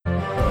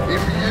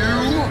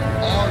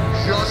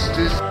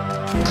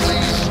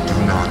Please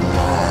do not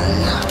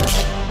lie.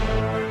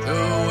 To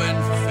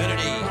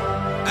infinity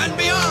and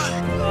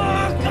beyond!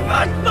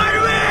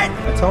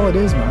 That's all it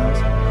is, Miles.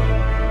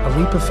 A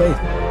leap of faith.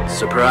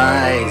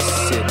 Surprise,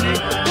 Sydney.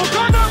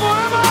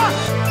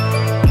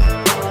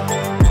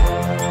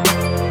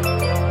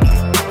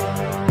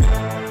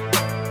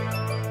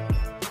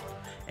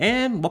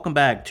 And welcome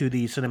back to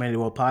the Cinematic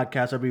World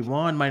Podcast,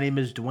 everyone. My name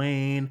is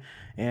Dwayne,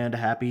 and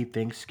happy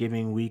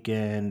Thanksgiving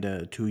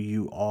weekend to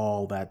you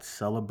all that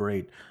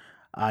celebrate.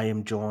 I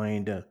am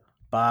joined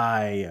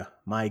by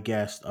my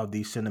guest of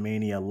the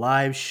Cinemania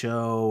live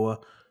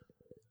show,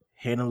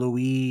 Hannah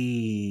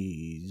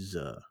Louise,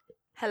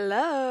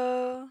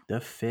 Hello.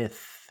 the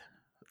fifth.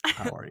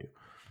 How are you?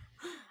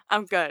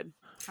 I'm good.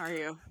 How are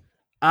you?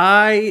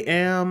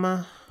 I'm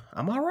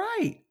all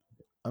right.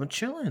 I'm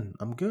chilling.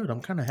 I'm good.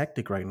 I'm kind of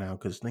hectic right now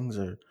because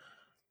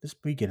this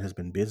weekend has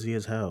been busy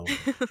as hell.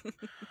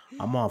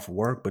 I'm off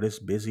work, but it's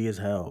busy as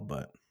hell.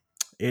 But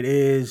it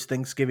is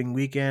Thanksgiving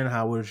weekend.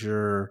 How was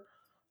your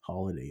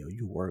holiday? Oh,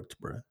 you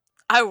worked, bruh.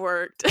 I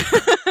worked.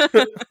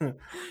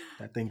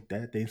 I think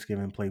that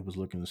Thanksgiving plate was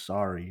looking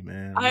sorry,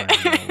 man. I'm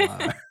not even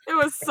gonna lie. It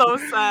was so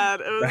sad.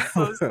 It was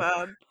so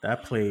sad.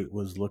 That plate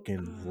was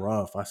looking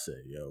rough. I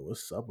said, yo,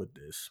 what's up with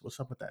this? What's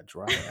up with that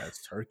dry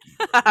ass turkey?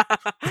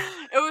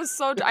 It was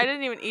so I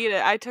didn't even eat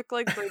it. I took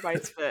like 3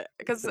 bites of it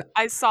because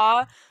I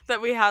saw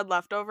that we had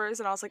leftovers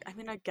and I was like, I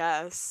mean, I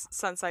guess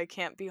since I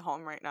can't be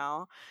home right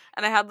now.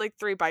 And I had like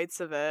 3 bites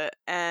of it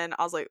and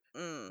I was like,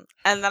 And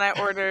then I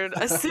ordered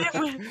a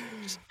sandwich.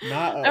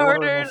 Not I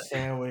ordered a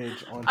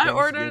sandwich on I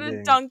ordered a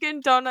Thanksgiving.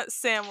 Dunkin' Donuts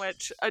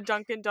sandwich, a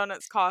Dunkin'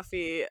 Donuts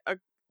coffee, a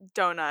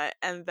donut,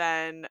 and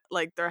then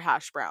like their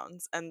hash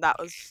browns, and that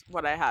was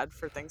what I had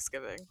for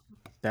Thanksgiving.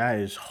 That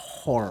is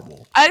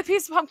horrible. I had a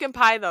piece of pumpkin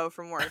pie though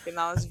from work, and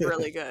that was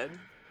really good.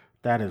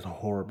 That is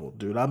horrible,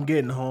 dude. I'm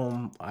getting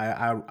home.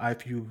 I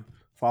if you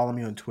follow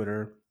me on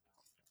Twitter,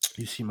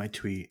 you see my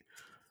tweet,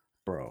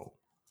 bro.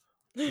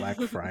 Black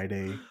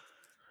Friday.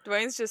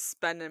 Dwayne's just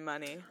spending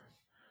money.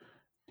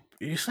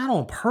 It's not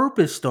on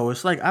purpose though.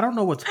 It's like I don't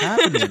know what's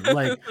happening.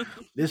 Like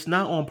it's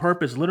not on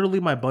purpose. Literally,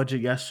 my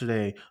budget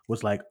yesterday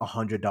was like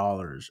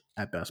 $100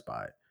 at Best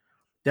Buy.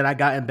 Then I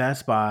got in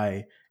Best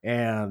Buy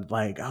and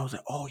like I was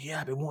like, oh yeah,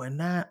 I've been wanting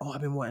that. Oh,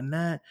 I've been wanting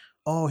that.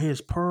 Oh,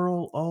 here's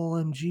Pearl.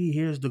 OMG,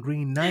 here's the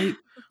Green Knight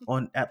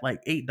at like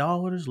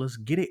 $8. Let's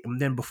get it.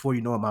 And then before you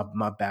know it,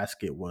 my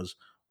basket was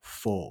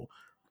full.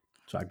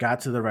 So I got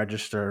to the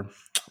register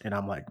and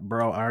I'm like,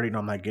 bro, I already know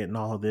I'm not getting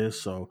all of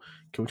this. So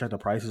can we check the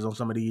prices on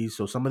some of these?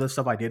 So some of the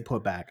stuff I did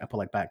put back, I put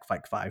like back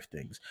like 5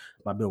 things.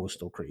 My bill was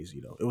still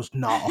crazy though. It was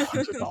not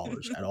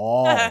 $100 at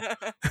all.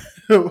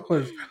 It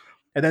was,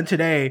 and then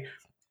today,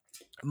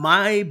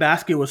 my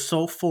basket was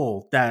so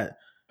full that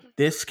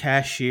this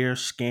cashier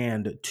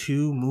scanned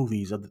 2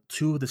 movies of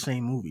the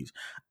same movies.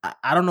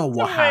 I don't know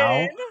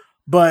how,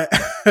 but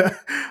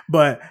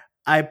but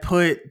I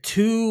put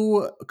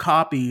 2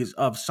 copies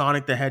of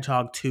Sonic the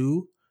Hedgehog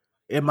 2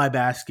 in my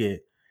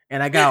basket,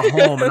 and I got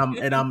home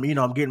and I'm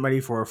I'm getting ready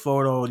for a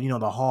photo,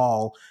 the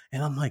haul,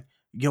 and I'm like,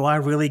 yo, I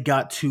really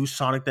got 2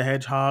 Sonic the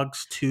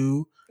Hedgehogs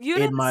 2. You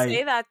didn't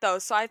say that though,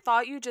 so I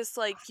thought you just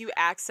like you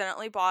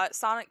accidentally bought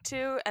Sonic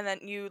 2 and then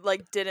you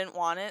like didn't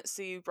want it,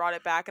 so you brought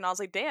it back, and I was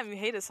like, damn, you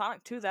hated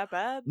Sonic 2 that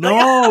bad?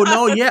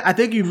 No, yeah, I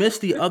think you missed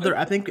the other.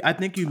 I think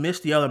you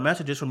missed the other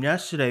messages from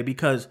yesterday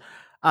because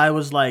I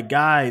was like,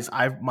 guys,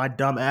 my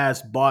dumb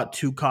ass bought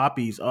 2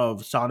 copies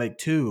of Sonic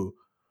 2.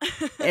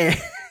 And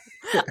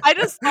I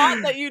just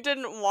thought that you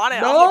didn't want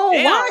it. No,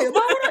 like, why?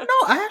 Why would I?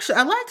 No,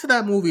 I liked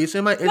that movie. It's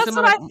in my. That's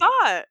what I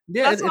thought.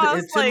 Yeah, it's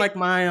in like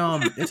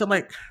my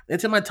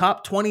it's in my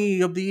top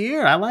 20 of the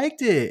year. I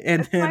liked it,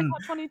 and then my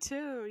top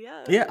 22.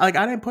 Yeah. Yeah, like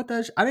I didn't put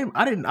that.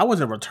 I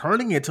wasn't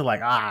returning it to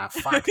like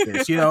fuck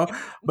this,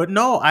 But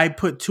no, I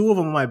put 2 of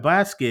them in my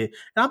basket,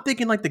 and I'm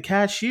thinking like the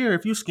cashier.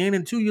 If you scan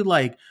in 2, you're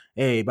like,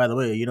 hey, by the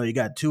way, you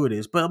got 2 of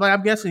this. But like,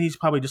 I'm guessing he's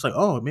probably just like,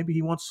 oh, maybe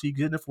he wants to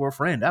get it for a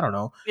friend. I don't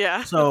know.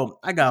 Yeah. So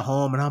I got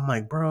home and I'm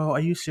like, bro, are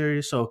you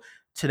serious? So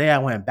today I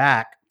went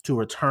back to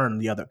return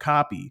the other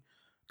copy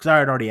because I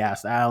had already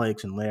asked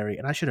Alex and Larry,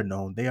 and I should have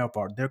known they're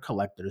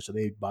collectors, so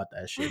they bought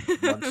that shit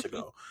months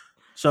ago.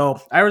 So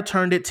I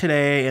returned it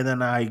today, and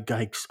then I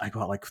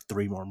got like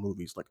 3 more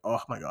movies. Like, oh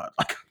my god,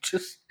 like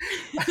just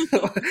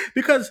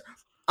because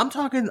I'm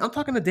talking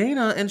to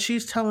Dana, and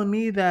she's telling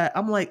me that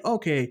I'm like,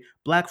 okay,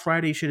 Black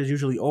Friday shit is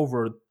usually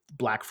over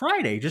Black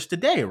Friday, just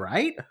today,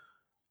 right?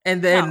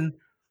 And then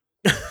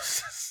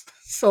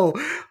so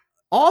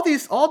all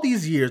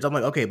these years, I'm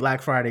like, okay,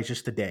 Black Friday's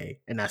just today,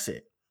 and that's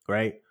it,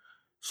 right?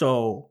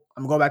 So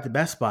I'm going back to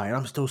Best Buy, and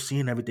I'm still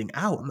seeing everything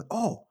out. I'm like,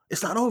 oh,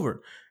 it's not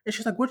over. And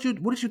she's like, what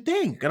did you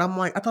think? And I'm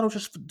like, I thought it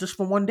was just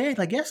for one day,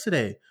 like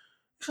yesterday.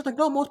 She's like,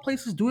 no, most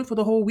places do it for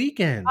the whole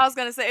weekend. I was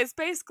gonna say it's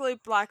basically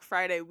Black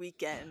Friday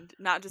weekend,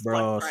 not just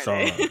Black Bro,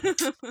 Friday.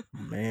 so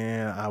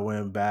man, I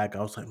went back.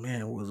 I was like,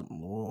 man,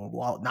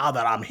 well, now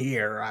that I'm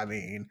here, I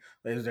mean,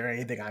 is there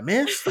anything I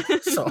missed?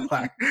 So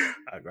I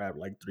grabbed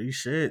like 3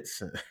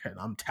 shits and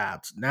I'm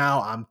tapped.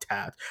 Now I'm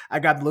tapped. I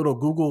got the little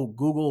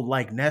Google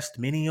like Nest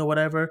Mini or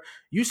whatever.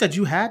 You said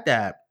you had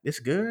that. It's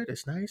good.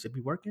 It's nice. It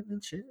be working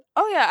and shit.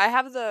 Oh yeah, I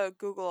have the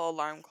Google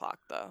alarm clock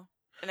though,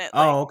 and it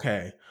Oh,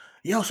 okay.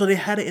 Yo, so they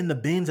had it in the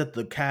bins at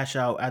the cash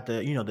out at the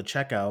the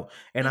checkout,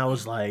 and I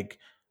was like,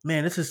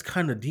 man, this is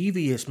kind of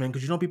devious, man,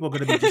 because people are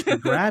gonna be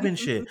just grabbing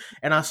shit.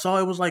 And I saw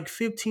it was like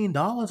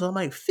 $15. I'm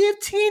like,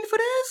 15 for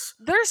this?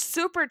 They're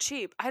super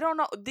cheap. I don't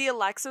know. The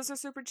Alexas are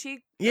super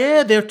cheap.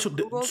 Yeah, they're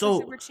Googles are so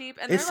super cheap,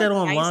 and it they're said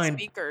like nice online.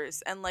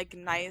 speakers and like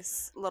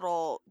nice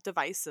little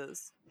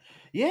devices.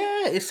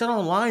 Yeah, it said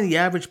online the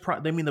average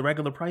price. I mean, the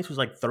regular price was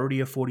like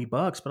 $30 or $40,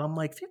 but I'm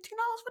like, $15 for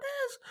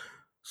this.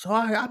 So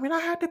I mean, I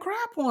had to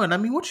grab one. I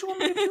mean, what you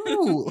want me to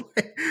do?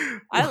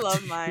 I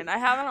love mine. I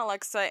have an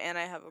Alexa and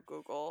I have a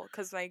Google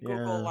because my Google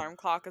Yeah. alarm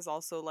clock is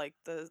also like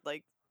the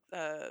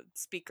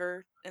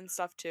speaker and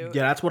stuff too.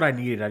 Yeah, that's what I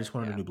needed. I just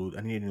wanted a new Bluetooth.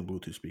 I needed a new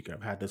Bluetooth speaker.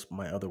 I've had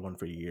my other one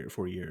for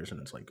 4 years,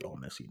 and it's like all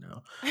messy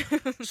now.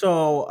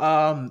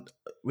 So,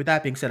 with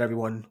that being said,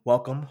 everyone,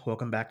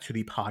 welcome back to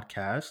the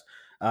podcast.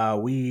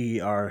 We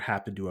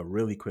have to do a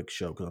really quick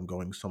show because I'm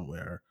going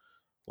somewhere.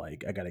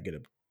 Like, I gotta get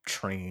a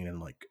train in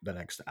like the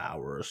next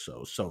hour or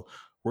so. So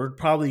we're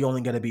probably only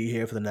gonna be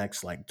here for the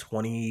next like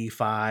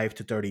 25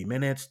 to 30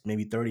 minutes,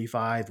 maybe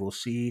 35. We'll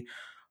see.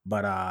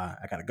 But I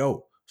gotta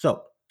go.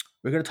 So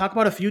we're going to talk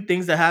about a few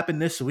things that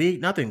happened this week.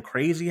 Nothing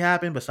crazy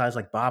happened besides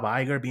like Bob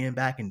Iger being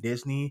back in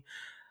Disney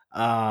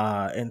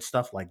and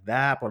stuff like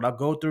that. But I'll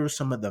go through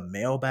some of the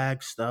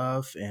mailbag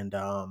stuff and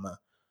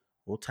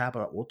we'll top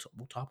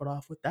it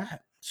off with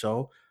that.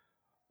 So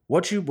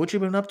what you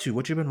been up to?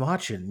 What you been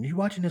watching? You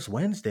watching this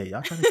Wednesday?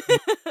 Y'all trying to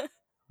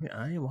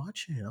I ain't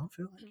watching it. I don't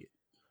feel like it.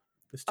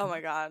 Oh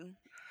my god.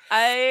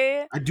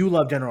 I do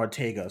love Jenna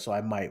Ortega, so I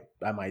might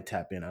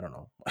tap in. I don't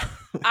know.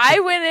 I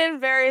went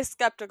in very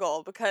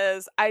skeptical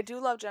because I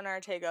do love Jenna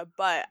Ortega,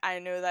 but I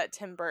knew that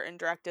Tim Burton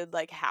directed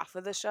like half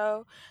of the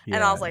show,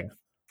 and I was like,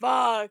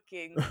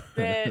 "Fucking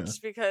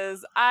bitch!"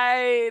 Because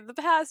the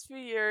past few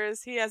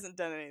years he hasn't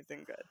done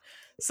anything good.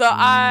 So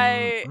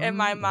in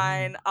my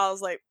mind, I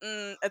was like,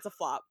 "It's a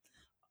flop,"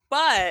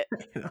 but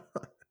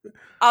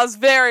I was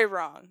very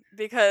wrong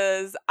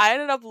because I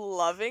ended up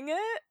loving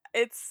it.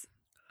 It's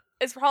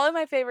probably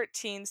my favorite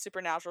teen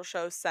supernatural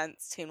show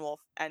since Teen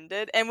Wolf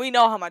ended, and we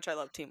know how much I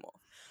love Teen Wolf.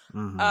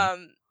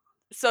 Mm-hmm.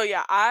 So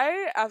yeah,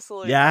 I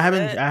absolutely I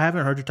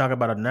haven't heard you talk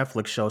about a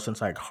Netflix show since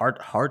like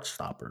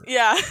Heartstopper.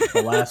 Yeah,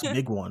 the last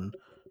big one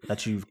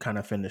that you've kind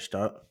of finished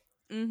up.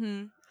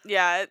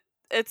 Yeah,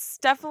 it's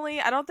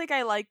definitely. I don't think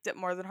I liked it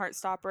more than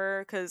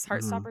Heartstopper because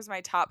Heartstopper is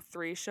my top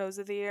 3 shows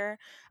of the year.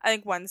 I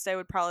think Wednesday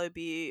would probably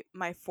be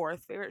my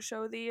 4th favorite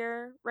show of the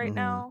year right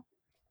now.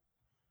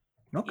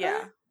 Okay.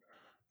 Yeah.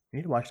 You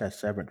need to watch that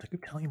Severance. I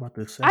keep telling you about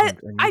this Severance.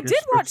 I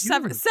did watch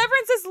Severance.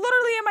 Severance is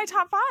literally in my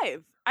top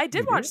 5. I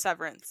did watch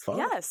Severance. Fuck.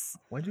 Yes.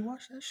 Why'd you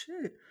watch that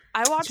shit?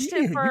 I watched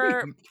it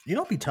for... You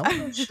don't be telling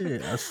that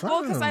shit.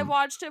 Well, because I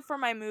watched it for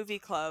my movie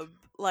club,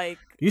 like,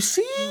 you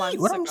see months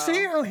what I'm ago.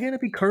 saying? How Hannah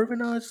be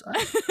curving us?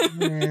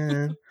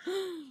 Man.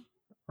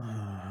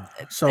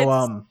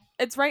 So,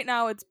 it's right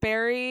now, it's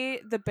Barry,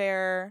 the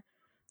Bear...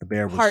 The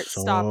Bear was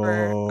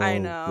Heartstopper. so I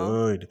know.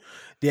 good.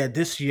 Yeah,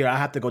 this year I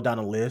have to go down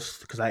a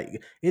list because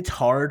it's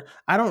hard.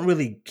 I don't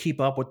really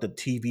keep up with the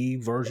TV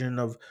version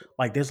of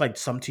like there's like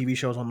some TV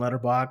shows on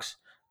Letterboxd,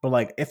 but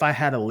like if I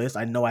had a list,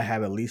 I know I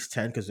have at least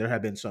 10 because there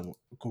have been some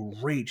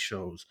great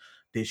shows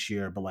this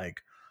year. But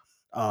like,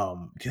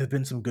 there's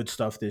been some good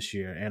stuff this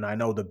year, and I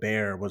know The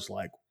Bear was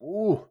like,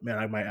 ooh, man,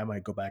 I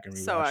might go back and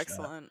rewatch so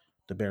excellent. That.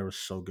 The Bear was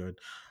so good.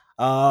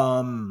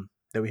 Then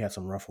we had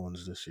some rough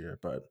ones this year,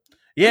 but.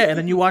 Yeah, and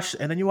then you watched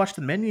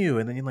The Menu,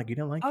 and then you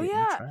didn't like it. Oh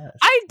yeah, trash.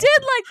 I did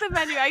like The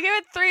Menu. I gave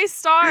it 3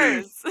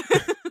 stars.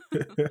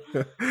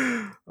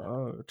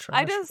 Oh,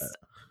 trash.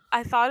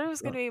 I thought it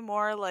was gonna be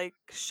more like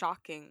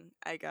shocking.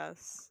 I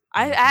guess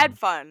I had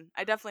fun.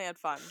 I definitely had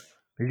fun.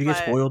 Did you get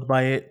spoiled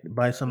by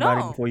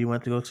somebody before you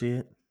went to go see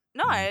it?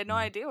 No, I had no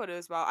idea what it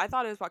was about. I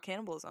thought it was about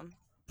cannibalism.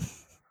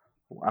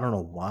 I don't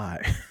know why.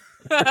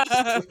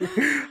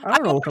 I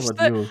don't know what's up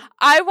with you.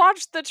 I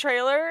watched the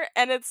trailer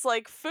and it's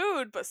like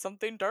food, but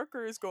something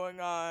darker is going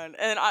on,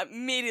 and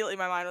immediately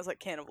my mind was like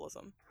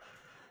cannibalism.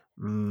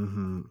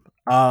 No,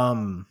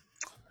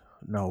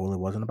 well, it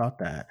wasn't about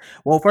that.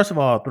 Well, first of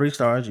all, 3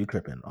 stars. You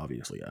tripping?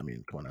 Obviously, I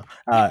mean, come on now.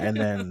 And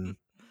then,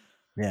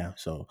 yeah.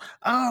 So,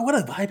 what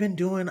have I been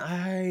doing?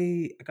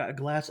 I got a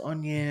Glass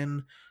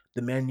Onion,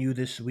 The Menu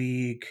this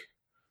week.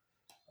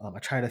 I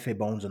tried to say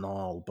Bones and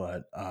All,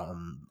 but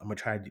I'm gonna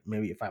try to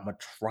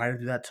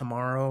do that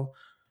tomorrow.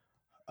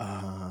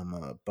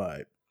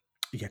 But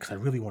yeah, because I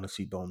really want to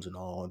see Bones and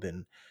All, and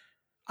then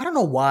I don't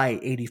know why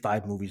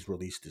 85 movies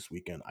released this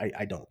weekend.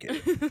 I don't get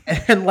it.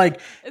 And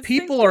like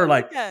people are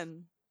like,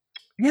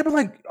 Yeah, but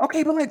like,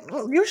 okay, but like,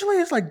 usually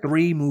it's like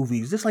 3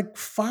 movies. There's like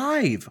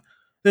 5.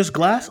 There's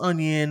Glass Yeah.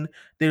 Onion.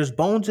 There's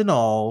Bones and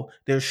All.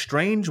 There's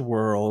Strange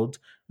World.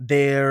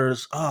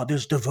 There's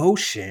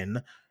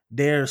Devotion.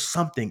 There's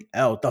something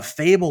else. The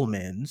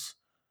Fablemans.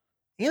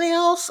 Anything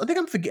else? I think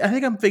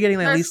I'm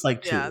forgetting at least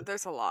like 2.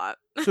 There's a lot.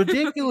 It's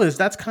ridiculous.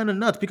 That's kind of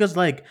nuts because,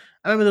 like,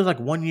 I remember there was like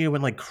one year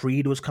when like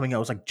Creed was coming out. It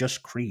was like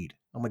just Creed.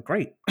 I'm like,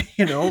 great,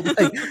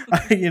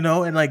 like,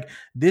 and like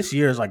this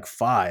year is like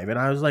 5, and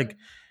I was like,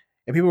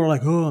 and people were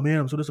like, oh man,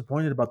 I'm so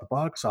disappointed about the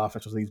box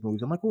office of these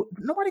movies. I'm like, well,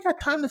 nobody got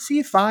time to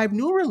see 5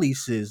 new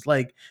releases.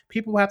 Like,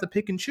 people have to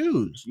pick and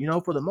choose.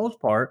 For the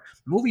most part,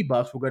 movie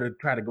buffs were going to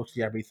try to go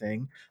see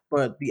everything,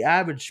 but the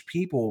average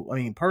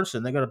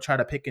person, they're going to try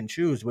to pick and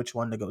choose which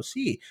one to go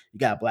see. You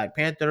got Black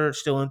Panther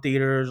still in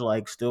theaters,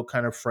 like still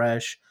kind of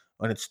fresh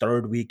on its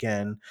 3rd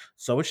weekend.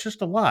 So it's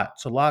just a lot.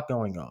 It's a lot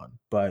going on.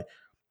 But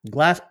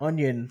Glass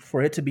Onion,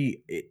 for it to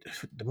be,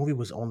 the movie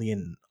was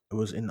in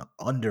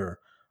under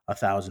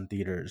 1,000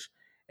 theaters,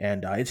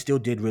 and it still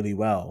did really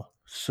well.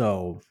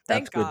 So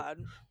that's Thank good. God.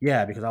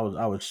 Yeah, because I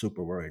was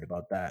super worried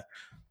about that.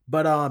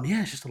 But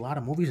yeah, it's just a lot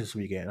of movies this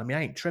weekend. I mean,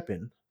 I ain't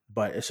tripping,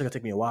 but it's gonna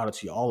take me a while to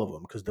see all of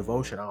them because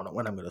Devotion, I don't know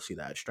when I'm gonna see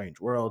that.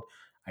 Strange World,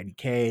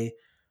 IDK,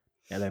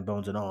 and then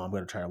Bones and All. I'm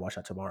gonna try to watch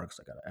that tomorrow because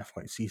I got an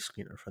FYC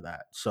screener for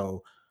that.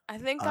 So I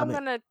think I'm I'm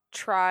gonna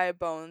try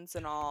Bones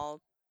and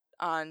All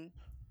on,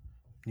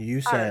 you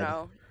I don't said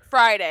know,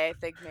 Friday. I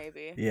think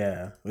maybe.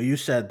 yeah. Well, you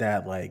said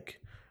that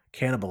like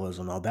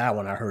cannibalism. Now that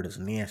one I heard is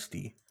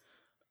nasty.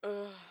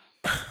 Ugh.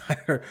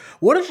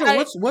 What is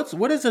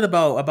it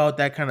about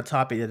that kind of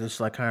topic that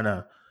just like kind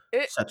of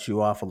It sets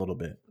you off a little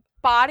bit?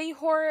 body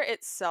horror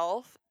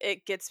itself,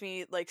 it gets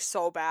me like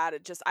so bad.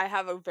 I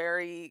have a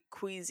very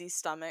queasy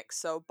stomach,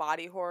 so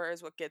body horror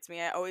is what gets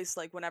me. I always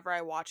like whenever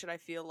I watch it, I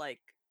feel like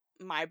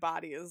my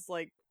body is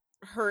like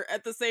hurt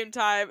at the same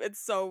time.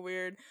 It's so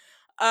weird.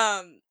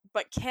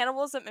 But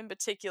cannibalism in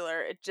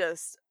particular,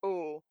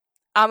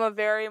 I'm a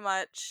very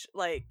much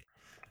like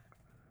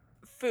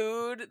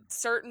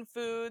certain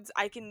foods,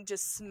 I can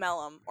just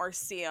smell them or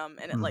see them,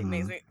 and it like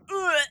makes me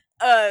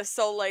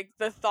so like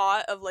the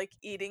thought of like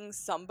eating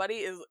somebody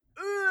is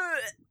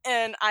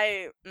and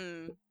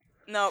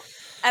nope.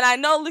 And I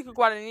know Luca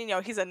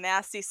Guadagnino, he's a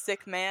nasty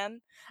sick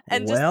man,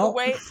 and just Well,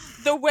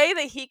 the way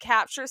that he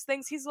captures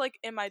things, he's like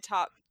in my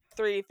top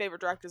 3 favorite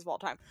directors of all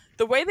time.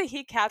 The way that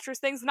he captures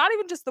things, not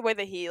even just the way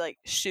that he like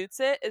shoots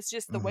it's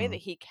just the way that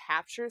he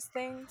captures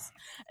things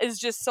is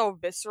just so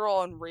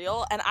visceral and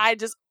real. And I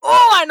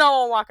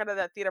know I'll walk out of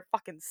that theater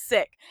fucking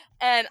sick.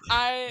 And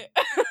I'm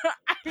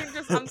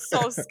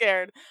so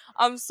scared.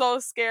 I'm so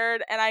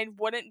scared, and I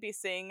wouldn't be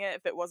seeing it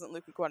if it wasn't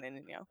Luca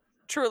Guadagnino.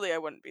 Truly, I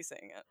wouldn't be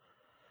seeing it.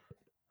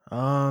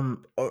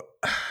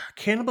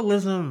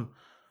 cannibalism,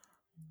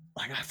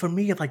 like for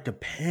me, it like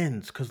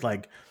depends because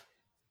like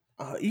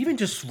even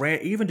just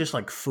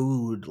like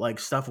food, like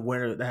stuff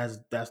where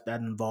that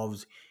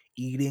involves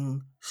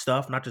eating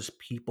stuff, not just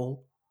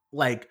people.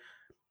 Like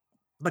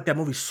that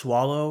movie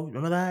Swallow.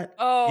 Remember that?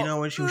 Oh,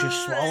 When she was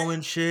just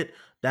swallowing shit.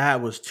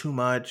 That was too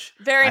much.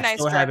 very I nice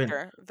still haven't.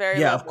 director. Very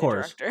Yeah, lovely of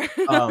course.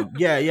 director.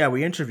 Yeah,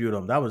 we interviewed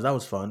him. That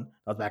was fun.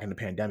 That was back in the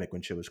pandemic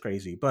when shit was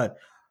crazy. But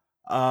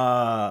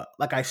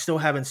like I still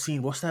haven't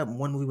seen what's that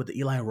one movie with the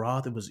Eli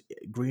Roth? It was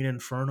Green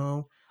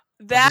Inferno.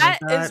 That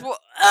like is that. what.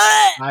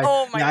 I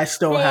Oh my I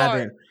still god!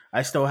 haven't.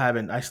 I still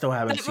haven't That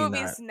seen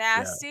movie's that.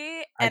 nasty,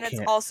 I and it's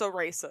can't. also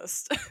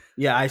racist.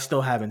 Yeah, I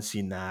still haven't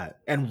seen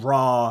that. And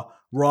Raw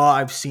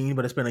I've seen,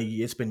 but it's been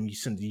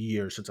since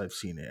years since I've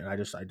seen it, and I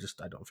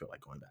don't feel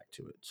like going back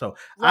to it. So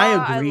I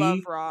I love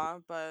agree. Raw,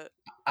 but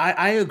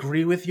I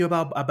agree with you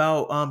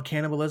about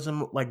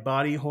cannibalism, like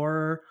body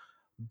horror,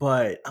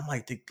 but I'm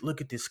like, look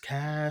at this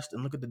cast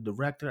and look at the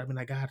director. I mean,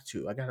 I gotta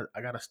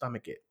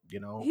stomach it.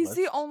 he's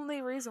the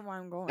only reason why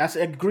I'm going. That's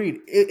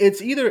agreed.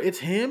 It's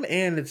him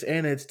and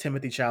it's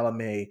Timothy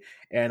Chalamet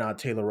and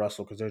Taylor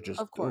Russell because they're just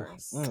Of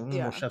course,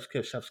 yeah. Chef's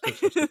kiss.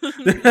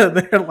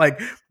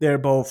 They're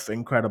both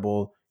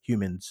incredible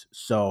humans.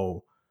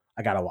 So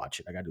I gotta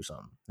watch it. I gotta do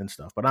something and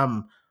stuff. But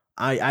I'm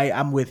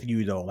with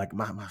you though. Like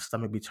my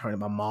stomach be turning.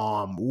 My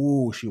mom,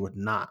 she would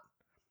not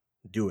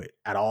do it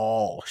at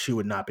all. She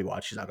would not be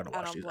watching. She's not gonna watch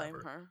I don't these blame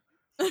ever.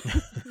 her.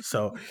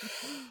 So, all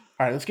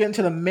right, let's get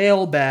into the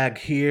mailbag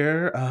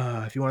here.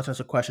 If you want to send us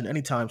a question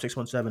anytime,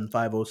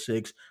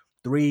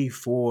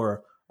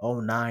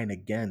 617-506-3409.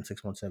 Again,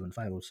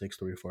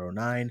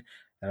 617-506-3409.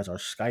 That is our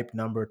Skype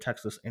number.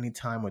 Text us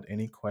anytime with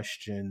any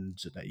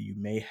questions that you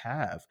may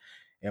have,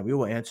 and we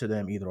will answer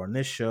them either on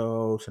this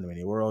show,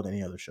 Cinemania World,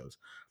 any other shows.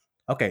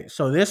 Okay,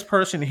 so this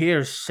person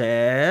here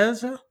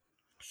says,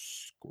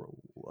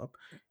 scroll up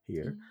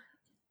here.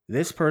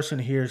 This person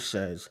here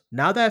says,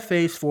 now that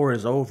Phase 4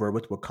 is over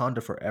with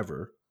Wakanda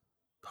Forever.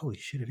 Holy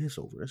shit, it is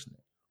over, isn't it?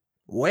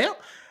 Well,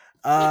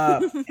 now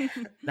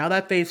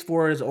that Phase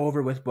 4 is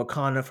over with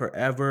Wakanda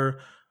Forever,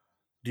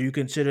 do you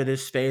consider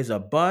this phase a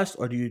bust,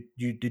 or did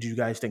you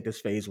guys think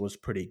this phase was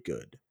pretty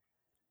good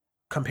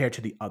compared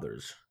to the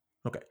others?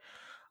 Okay.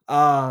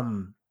 I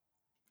don't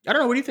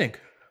know. What do you think?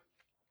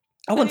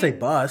 I wouldn't say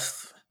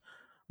bust,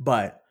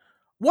 But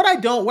what I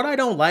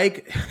don't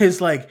like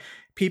is like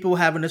people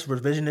having this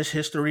revisionist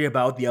history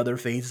about the other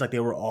phases, like they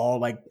were all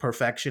like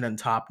perfection and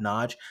top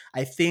notch.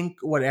 I think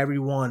what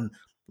everyone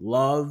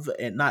love,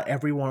 and not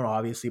everyone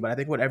obviously, but I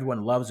think what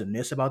everyone loves and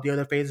miss about the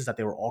other phases is that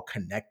they were all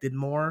connected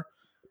more.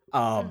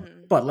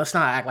 Hmm. But let's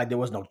not act like there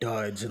was no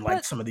duds in like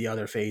But some of the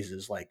other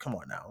phases. Like, come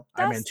on now.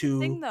 Iron Man that's the thing,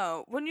 2,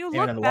 though. When you Ant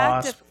look and the back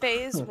to Wasp.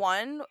 Phase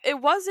 1,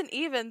 it wasn't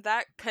even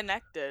that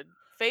connected.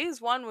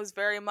 Phase 1 was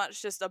very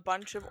much just a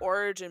bunch of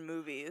origin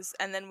movies,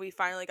 and then we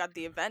finally got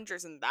the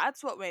Avengers, and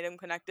that's what made them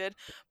connected.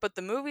 But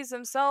the movies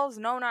themselves,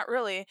 no, not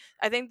really.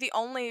 I think the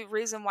only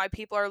reason why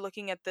people are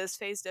looking at this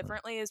phase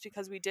differently is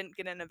because we didn't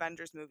get an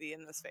Avengers movie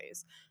in this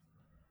phase.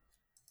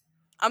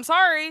 I'm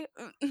sorry.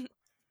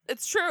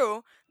 It's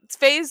true. It's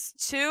phase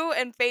 2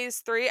 and phase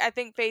 3. I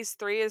think phase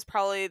 3 is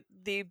probably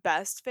the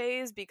best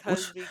phase because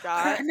What's we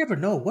I, got I never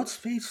know. What's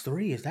phase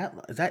 3? Is that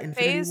Infinity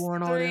phase War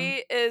and all of them?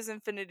 3 is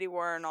Infinity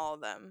War and all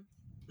of them.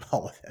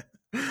 All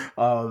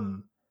of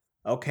them.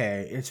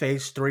 Okay. Is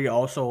phase 3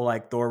 also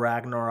like Thor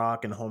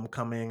Ragnarok and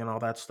Homecoming and all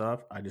that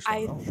stuff? I just don't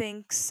I know.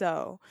 think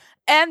so.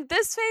 And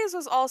this phase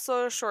was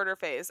also a shorter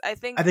phase. I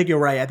I think, think you're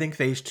right. I think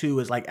phase 2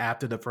 is like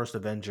after the first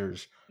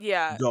Avengers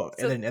yeah. go, So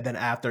and then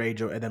after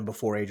and then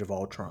before Age of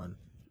Ultron.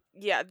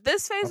 yeah,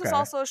 this phase was Okay.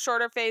 also a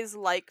shorter phase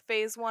like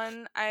phase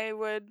 1, I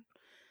would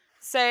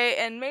say,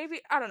 and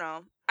maybe I don't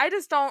know.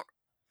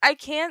 I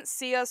can't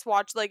see us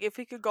watch, like, if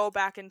we could go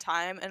back in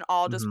time and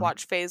all just Hmm.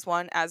 watch phase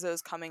 1 as it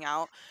was coming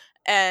out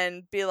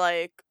and be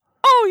like,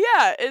 "Oh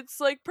yeah, it's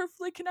like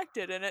perfectly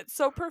connected and it's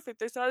so perfect.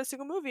 There's not a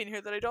single movie in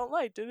here that I don't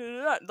like." Da, da,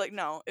 da, da. Like,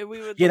 no, we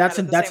would Yeah, look at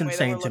it the that's same way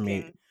that we're insane to me.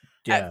 looking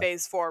at Yeah.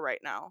 phase 4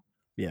 right now.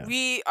 Yeah.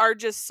 We are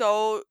just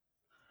so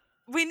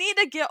we need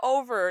to get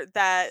over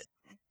that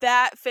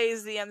phase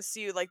of the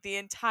MCU, like the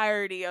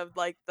entirety of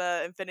like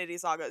the Infinity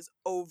Saga is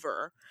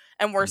over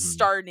and we're Hmm.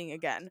 starting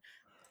again.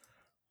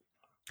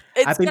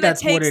 I It's think gonna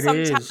that's what take it some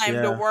is.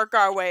 time to Yeah. work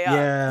our way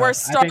up. We're Yeah.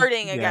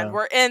 starting again. Yeah.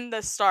 We're in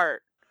the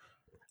start.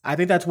 I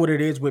think that's what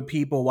it is with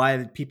people.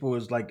 Why people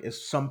is like,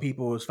 is some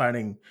people is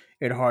finding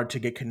it hard to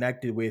get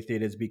connected with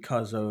it is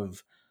because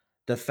of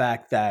the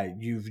fact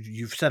that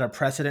you've set a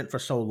precedent for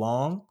so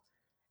long,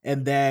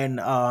 and then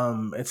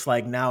it's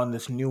like now in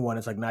this new one,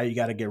 it's like now you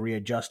got to get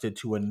readjusted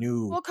to a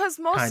new Well, because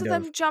most kind of of.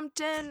 them jumped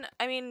in.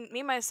 I mean,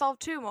 me myself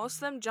too. Most of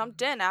them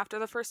jumped in after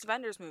the first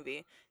Avengers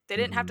movie. They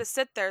didn't have Mhm. to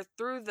sit there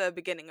through the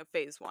beginning of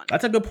phase 1.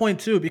 That's a good point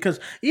too, because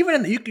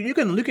even you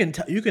can look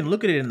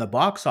at it in the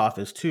box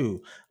office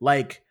too.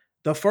 Like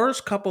the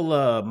first couple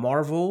of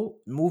Marvel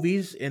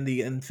movies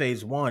in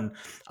Phase One,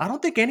 I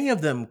don't think any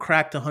of them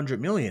cracked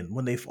 100 million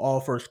when they all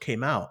first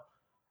came out.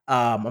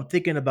 I'm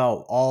thinking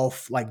about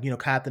like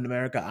Captain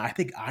America. I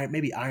think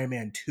maybe Iron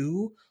Man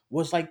 2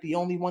 was like the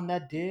only one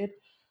that did.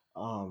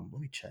 Let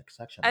me check. 'Cause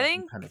actually, I I'm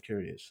think kind of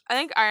curious. I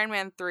think Iron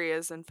Man 3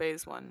 is in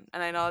phase 1,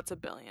 and I know it's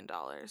 $1 billion.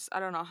 I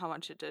don't know how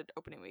much it did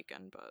opening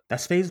weekend, but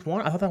That's Phase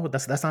One. I thought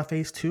that's not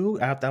Phase Two.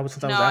 That was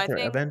since I was no, after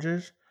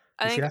Avengers.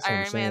 I You see, think that's what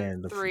I'm Iron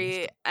Man saying.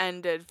 3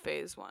 ended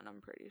phase 1,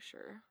 I'm pretty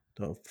sure.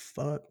 The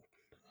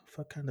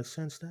fuck kind of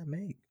sense that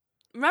make?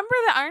 Remember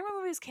the Iron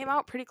Man movies came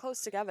out pretty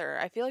close together.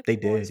 I feel like They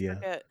people did, always yeah.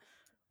 forget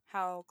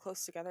how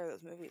close together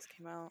those movies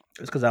came out.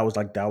 It's because that was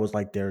like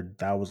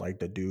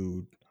the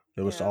dude.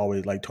 It was Yeah.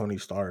 always like Tony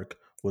Stark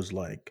was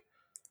like,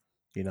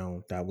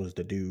 that was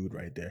the dude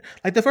right there.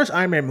 Like the first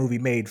Iron Man movie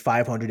made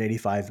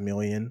 585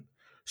 million.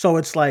 So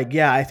it's like,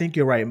 yeah, I think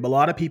you're right. But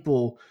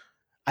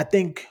I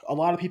think a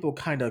lot of people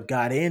kind of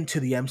got into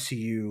the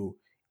MCU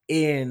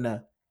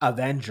in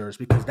Avengers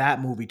because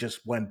that movie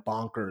just went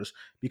bonkers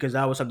because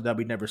that was something that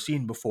we'd never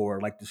seen before,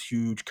 like this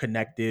huge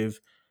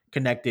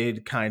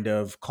connected kind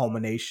of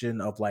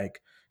culmination of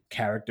like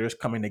characters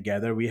coming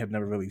together. We have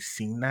never really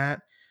seen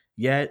that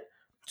yet.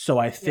 So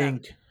I Yeah.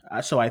 think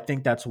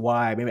that's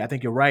why maybe I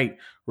think you're right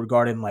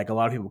regarding like a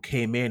lot of people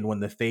came in when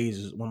the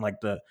phases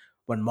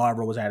when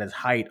Marvel was at its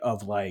height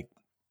of like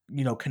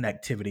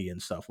connectivity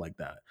and stuff like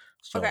that.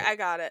 Okay, So I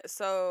got it.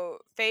 So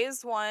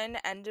phase 1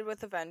 ended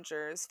with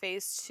Avengers.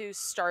 Phase 2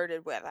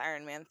 started with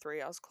Iron Man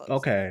 3. I was close.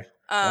 okay,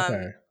 Um,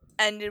 okay,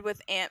 ended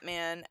with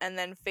Ant-Man, and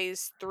then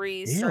phase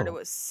 3 started ew.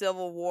 with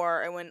Civil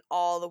War and went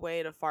all the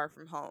way to Far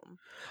From Home.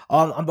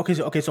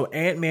 Okay. So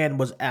Ant Man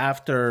was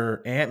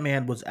after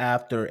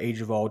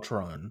Age of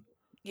Ultron.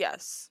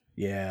 Yes.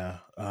 Yeah.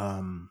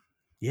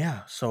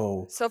 Yeah.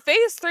 So. So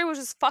phase 3 was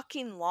just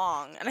fucking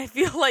long, and I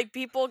feel like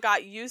people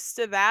got used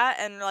to that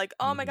and were like,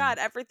 "Oh my Mhm. god,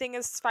 everything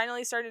is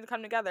finally starting to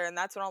come together." And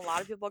that's when a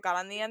lot of people got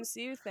on the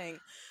MCU thing.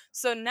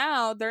 So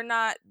now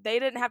they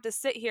didn't have to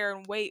sit here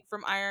and wait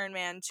from Iron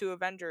Man to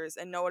Avengers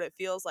and know what it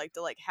feels like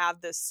to like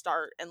have this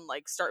start and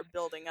like start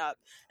building up.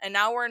 And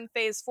now we're in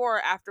phase 4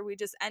 after we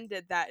just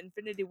ended that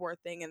Infinity War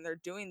thing, and they're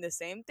doing the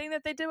same thing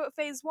that they did with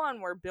phase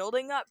 1. We're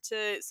building up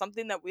to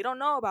something that we don't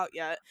know about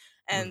yet,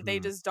 and they Mhm.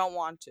 just don't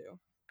want to.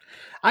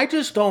 I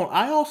just don't.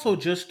 I also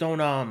just don't.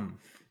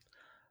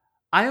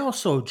 I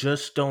also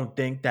just don't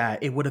think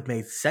that it would have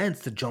made sense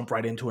to jump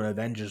right into an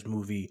Avengers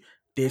movie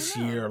I this know.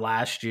 year,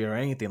 last year, or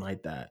anything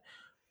like that.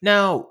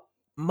 Now,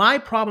 my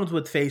problems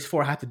with Phase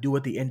 4 have to do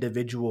with the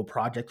individual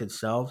project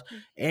itself,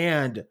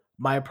 and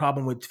my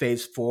problem with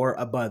Phase 4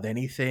 above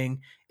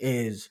anything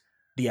is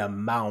the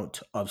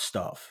amount of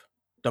stuff,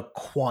 the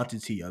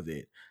quantity of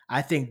it.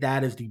 I think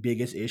that is the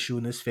biggest issue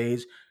in this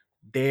phase.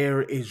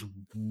 There is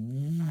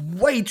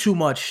way too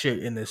much shit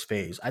in this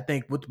phase. I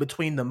think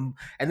between them,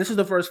 and this is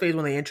the first phase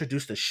when they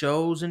introduced the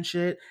shows and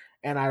shit,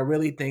 and I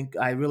really think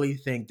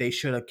they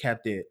should have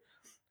kept it.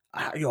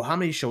 How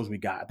many shows we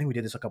got? I think we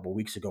did this a couple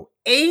weeks ago.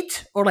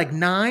 8 or like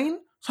 9,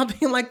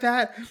 something like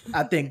that.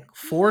 I think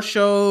 4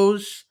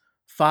 shows,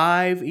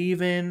 5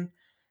 even,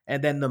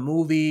 and then the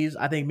movies.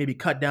 I think maybe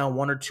cut down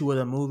 1 or 2 of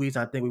the movies.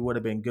 I think we would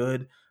have been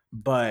good.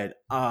 But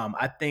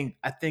I think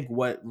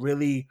what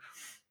really,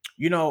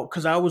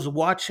 because I was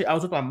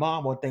with my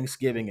mom on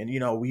Thanksgiving,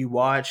 and we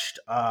watched.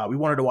 We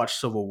wanted to watch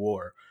Civil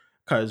War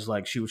because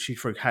like she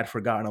had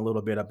forgotten a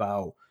little bit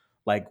about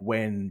like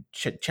when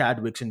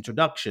Chadwick's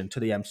introduction to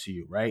the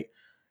MCU, right?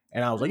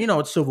 And I was like,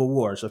 it's Civil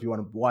War, so if you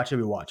want to watch it,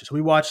 we watch it. So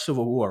we watched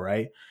Civil War,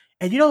 right?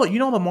 And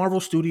the Marvel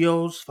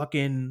Studios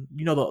fucking,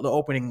 the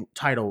opening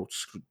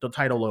titles, the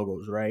title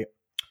logos, right?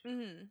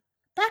 Mm-hmm.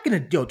 Back in the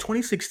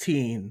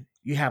 2016,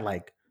 you had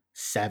like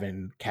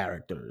 7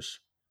 characters,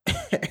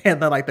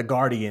 and then like the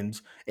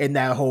Guardians in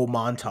that whole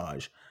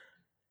montage.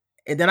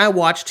 And then I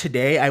watched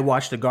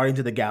the Guardians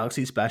of the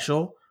Galaxy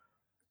special,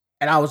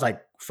 and I was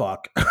like,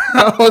 fuck.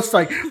 I was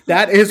like,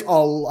 that is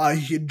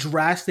a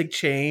drastic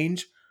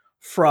change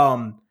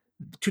from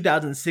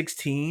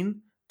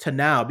 2016 to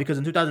now. Because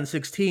in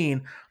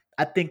 2016,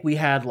 I think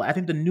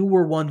the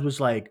newer ones was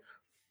like,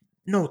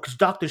 no, because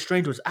Doctor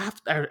Strange was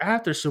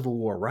after Civil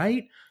War,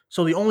 right?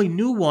 So the only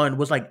new one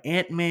was like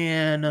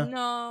Ant-Man.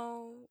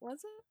 No,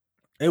 was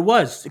it? It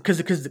was because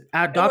It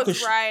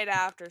was right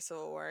after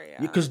Civil War, yeah.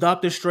 Because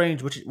Doctor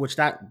Strange, which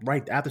that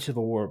right after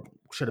Civil War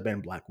should have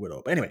been Black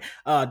Widow. But anyway,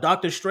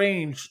 Doctor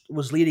Strange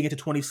was leading into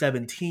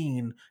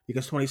 2017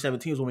 because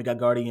 2017 was when we got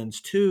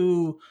Guardians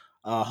 2,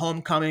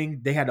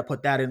 Homecoming. They had to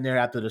put that in there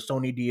after the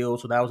Sony deal,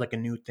 so that was like a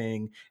new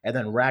thing. And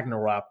then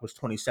Ragnarok was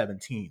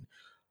 2017.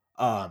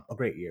 A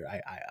great year,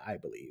 I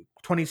believe.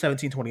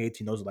 2017,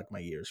 2018, those are like my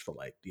years for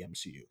like the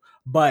MCU.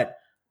 But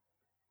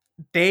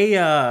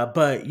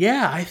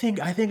I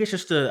think it's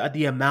just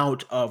the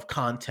amount of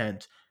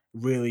content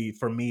really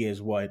for me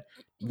is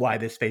why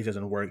this phase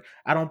doesn't work.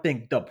 I don't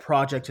think the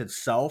project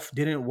itself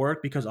didn't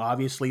work because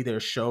obviously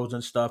there's shows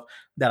and stuff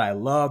that I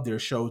love,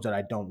 there's shows that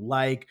I don't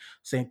like.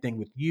 Same thing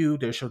with you.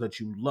 There's shows that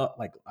you love,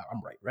 like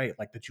I'm right,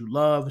 like that you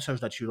love,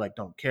 shows that you like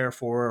don't care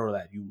for or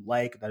that you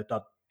like that I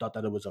thought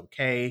that it was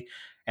okay.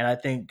 And I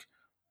think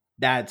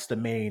that's the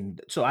main.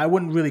 So I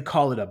wouldn't really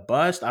call it a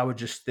bust. I would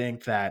just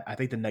think that I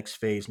think the next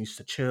phase needs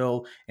to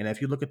chill. And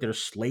if you look at their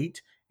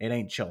slate, it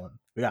ain't chilling.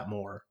 We got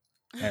more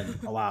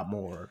and a lot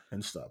more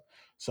and stuff.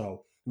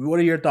 So what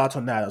are your thoughts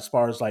on that as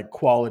far as like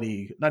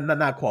quality,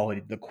 not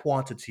quality, the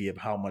quantity of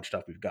how much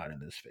stuff we've got in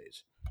this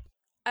phase?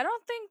 I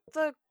don't think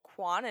the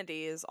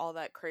quantity is all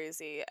that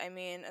crazy. I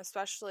mean,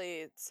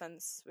 especially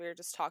since we were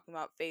just talking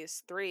about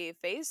phase 3.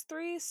 Phase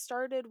 3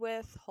 started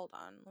with, hold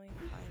on, let me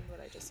find what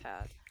I just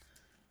had.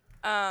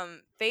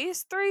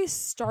 Phase 3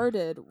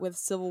 started with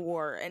Civil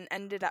War and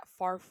ended at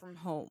Far From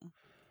Home.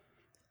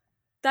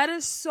 That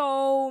is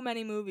so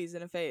many movies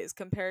in a phase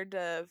compared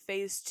to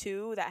phase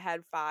 2 that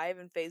had 5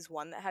 and phase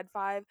 1 that had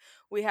 5.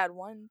 We had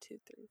 1, 2,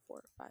 3,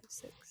 4, 5,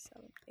 6,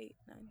 7, 8,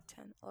 9,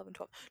 10, 11,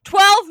 12.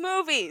 12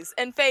 movies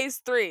in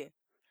phase 3.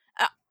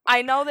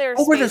 I know there's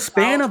over the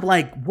span of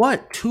like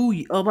what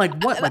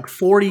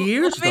 40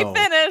 years.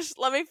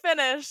 Let me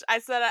finish. I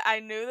said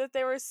I knew that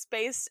they were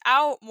spaced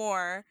out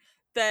more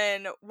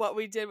than what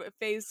we did with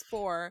phase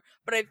 4,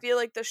 but I feel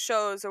like the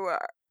shows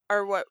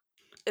are what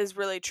is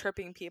really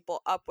tripping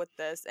people up with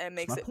this and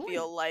makes it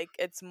feel like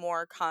it's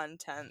more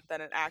content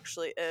than it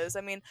actually is.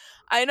 I mean,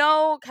 I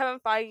know Kevin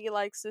Feige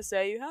likes to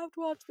say you have to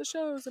watch the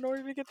shows in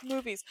order to get the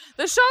movies.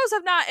 The shows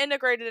have not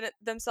integrated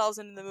themselves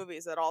into the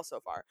movies at all so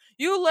far.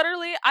 You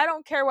literally, I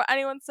don't care what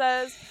anyone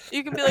says.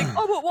 You can be like,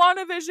 oh, but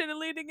WandaVision and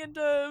leading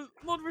into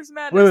Multiverse of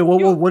Madness.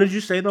 Wait, what did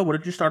you say though? What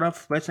did you start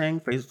off by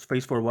saying?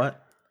 Phase 4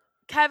 what?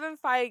 Kevin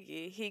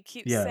Feige, he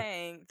keeps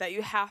saying that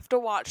you have to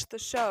watch the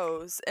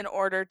shows in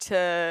order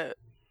to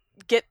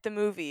get the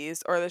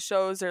movies, or the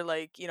shows are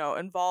like,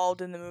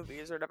 involved in the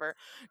movies or whatever.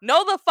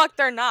 No, the fuck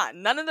they're not.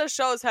 None of the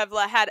shows have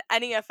had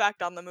any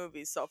effect on the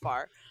movies so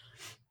far.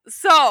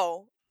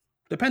 So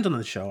depends on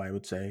the show, I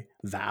would say.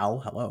 Val,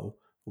 hello,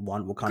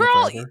 Wakanda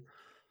Girl, Forever.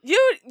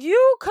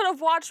 You could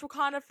have watched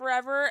Wakanda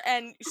Forever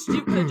and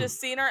you could have just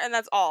seen her, and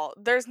that's all.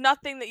 There's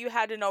nothing that you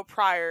had to know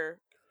prior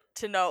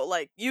to know,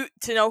 like,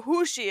 to know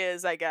who she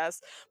is, I guess.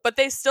 But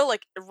they still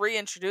like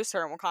reintroduce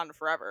her in Wakanda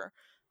Forever.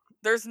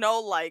 There's no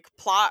like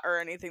plot or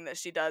anything that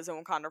she does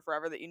in Wakanda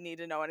Forever that you need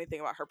to know anything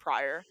about her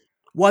prior.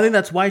 Well, I think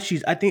that's why I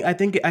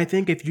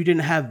think if you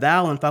didn't have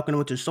Val and Falcon and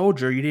Winter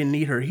Soldier, you didn't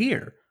need her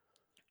here.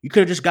 You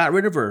could have just got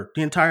rid of her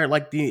the entire in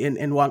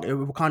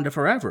Wakanda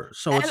Forever.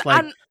 So it's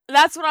like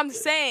that's what I'm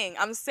saying.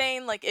 I'm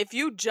saying like if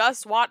you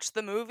just watch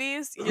the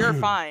movies, you're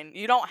fine.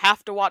 You don't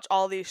have to watch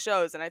all these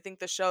shows, and I think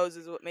the shows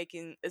is what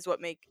making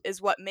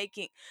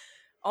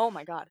oh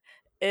my god,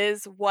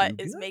 is what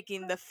You is good?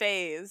 making the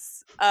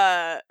phase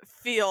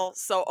feel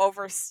so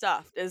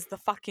overstuffed is the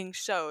fucking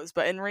shows.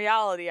 But in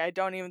reality, I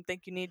don't even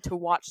think you need to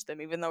watch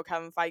them, even though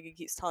Kevin Feige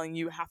keeps telling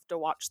you have to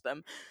watch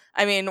them.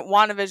 I mean,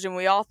 WandaVision,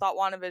 we all thought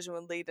WandaVision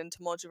would lead into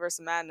Multiverse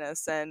of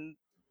Madness, and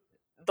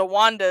the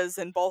Wandas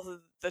in both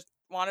of the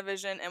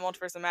WandaVision and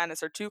Multiverse of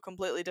Madness are two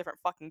completely different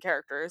fucking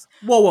characters.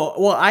 Well.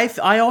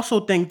 I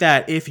also think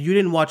that if you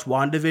didn't watch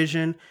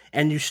WandaVision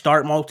and you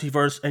start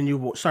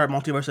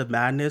Multiverse of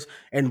Madness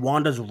and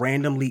Wanda's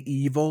randomly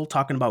evil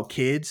talking about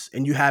kids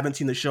and you haven't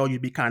seen the show,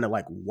 you'd be kind of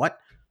like, what?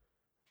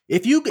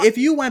 If you My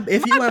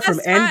went from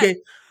best friend, Endgame,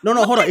 no,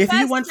 hold on. If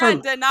you best went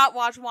friend from did not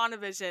watch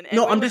WandaVision, and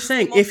no, we I'm went just to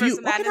see saying if Multiverse you of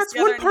okay, Madness that's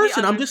together, one and he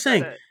person. I'm just understood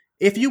saying it.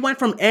 if you went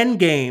from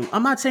Endgame,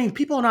 I'm not saying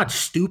people are not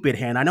stupid,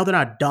 Han. I know they're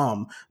not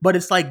dumb, but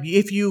it's like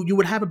if you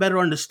would have a better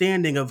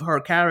understanding of her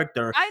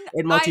character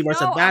in I Multiverse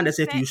of know. I'm Madness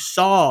saying. if you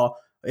saw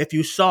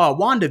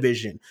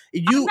WandaVision.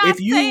 I'm not If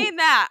you saying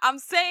that. I'm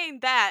saying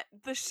that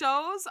the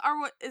shows are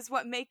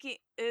what making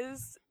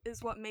is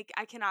what make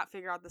I cannot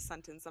figure out the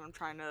sentence that I'm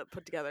trying to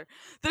put together.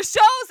 The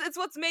shows is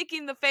what's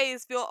making the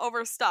phase feel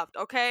overstuffed,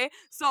 okay?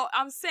 So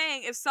I'm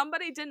saying if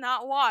somebody did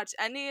not watch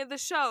any of the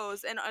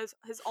shows and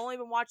has only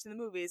been watching the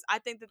movies, I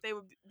think that they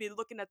would be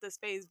looking at this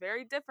phase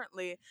very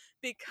differently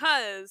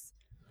because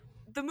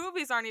the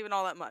movies aren't even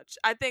all that much.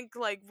 I think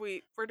like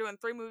we're doing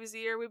 3 movies a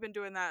year. We've been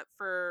doing that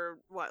for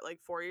what, like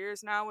 4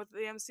 years now with the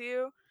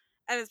MCU,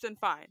 and it's been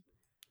fine.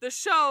 The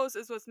shows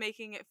is what's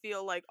making it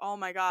feel like, oh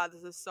my god,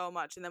 this is so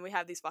much. And then we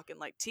have these fucking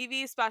like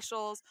TV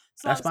specials.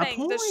 So I'm that's my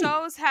saying the point.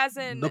 shows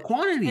hasn't The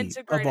quantity of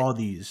integrated. all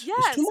these is too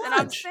Yes, and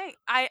I'm much. saying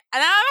I'm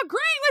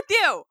agreeing with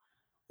you.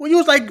 Well, you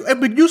was like,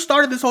 but you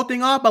started this whole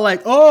thing off by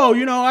like, oh,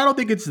 I don't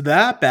think it's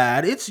that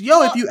bad. It's if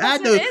Well, you add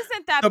it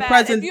isn't that the bad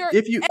present,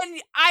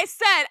 and I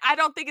said I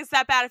don't think it's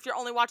that bad if you're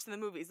only watching the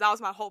movies. That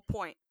was my whole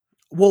point.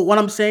 well, what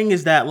I'm saying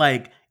is that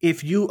like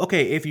if you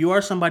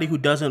are somebody who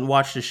doesn't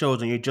watch the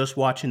shows and you're just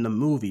watching the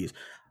movies,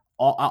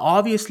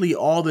 obviously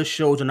all the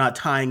shows are not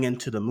tying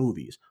into the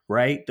movies,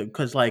 right?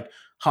 Because like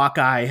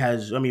Hawkeye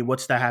has, I mean,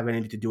 what's that have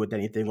anything to do with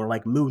anything? Or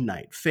like Moon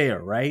Knight,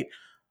 fair, right?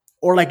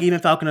 Or like even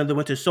Falcon and the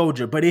Winter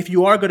Soldier. But if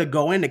you are going to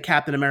go into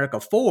Captain America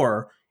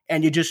 4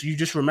 and you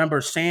just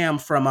remember Sam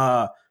from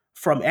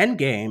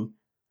Endgame,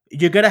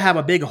 you're gonna have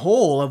a big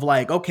hole of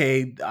like,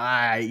 okay,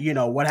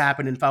 what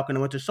happened in Falcon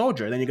and Winter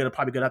Soldier? Then you're gonna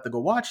have to go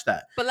watch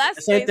that. But The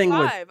that's same phase thing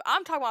with 5.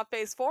 I'm talking about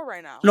phase 4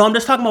 right now. no, I'm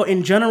just talking about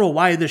in general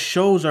why the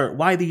shows are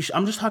why these.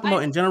 I'm just talking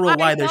about in general I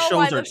why the know why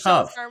shows are the shows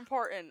tough are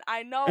important.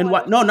 I know and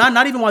why what no,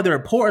 not even why they're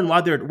important,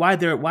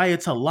 why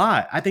it's a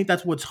lot. I think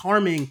that's what's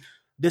harming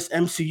this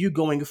MCU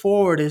going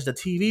forward is the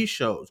TV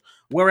shows.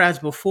 Whereas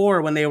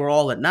before, when they were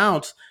all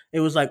announced, it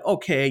was like,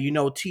 okay,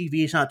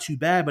 TV is not too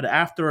bad, but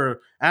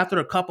after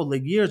a couple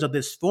of years of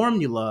this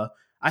formula,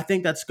 I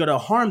think that's gonna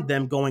harm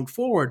them going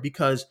forward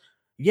because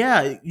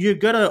yeah, you're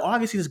gonna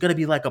obviously there's gonna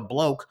be like a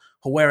bloke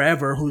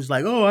wherever who's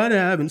like, oh, I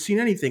haven't seen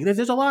anything.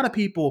 There's a lot of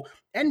people.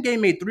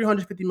 Endgame made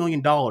 $350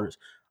 million.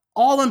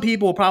 All them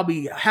people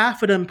probably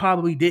half of them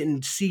probably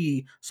didn't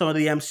see some of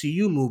the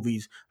MCU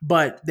movies,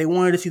 but they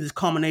wanted to see this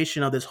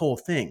culmination of this whole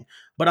thing.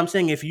 But I'm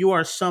saying if you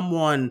are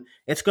someone,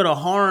 it's gonna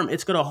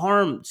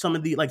harm some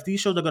of the like these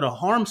shows are gonna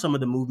harm some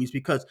of the movies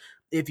because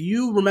if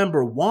you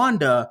remember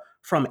Wanda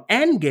from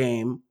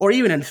Endgame or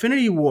even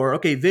Infinity War,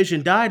 okay,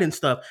 Vision died and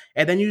stuff,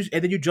 and then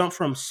you jump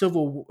from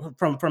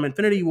from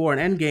Infinity War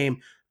and Endgame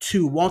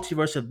to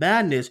Multiverse of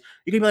Madness,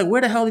 you're gonna be like,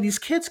 where the hell did these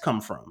kids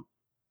come from?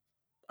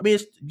 I mean,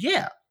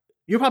 yeah,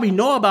 you probably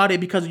know about it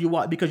because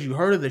because you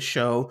heard of the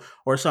show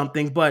or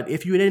something. But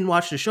if you didn't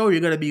watch the show, you're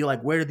gonna be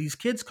like, where did these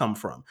kids come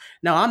from?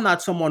 Now, I'm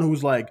not someone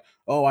who's like,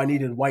 oh, I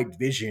needed White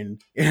Vision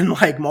in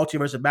like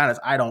Multiverse of Madness.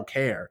 I don't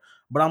care.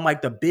 But I'm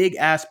like the big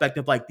aspect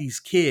of like these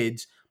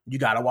kids. You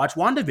gotta watch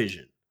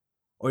WandaVision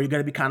or you're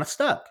going to be kind of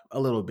stuck a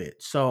little bit.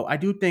 So I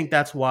do think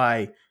that's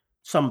why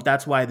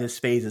this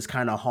phase is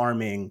kind of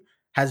harming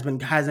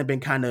hasn't been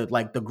kind of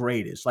like the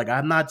greatest. Like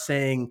I'm not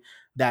saying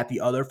that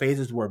the other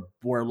phases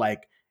were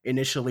like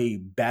initially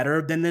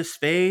better than this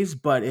phase,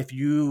 but if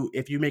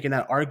you're making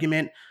that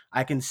argument,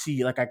 I can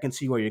see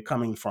where you're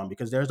coming from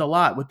because there's a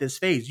lot with this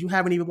phase. You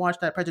haven't even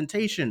watched that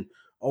presentation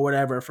or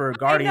whatever for I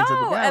Guardians of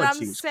the know, and I'm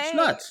Galaxy. It's saying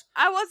nuts.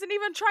 I wasn't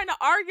even trying to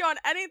argue on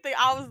anything.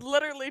 I was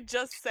literally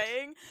just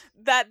saying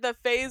that the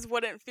phase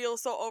wouldn't feel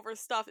so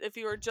overstuffed if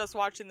you were just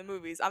watching the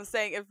movies. I'm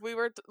saying if we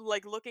were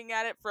like looking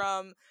at it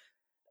from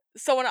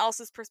someone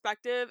else's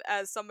perspective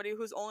as somebody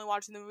who's only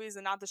watching the movies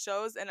and not the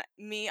shows, and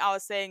me, I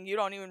was saying you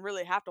don't even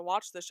really have to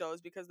watch the shows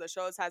because the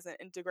shows hasn't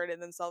integrated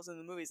themselves in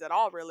the movies at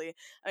all, really.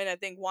 I mean, I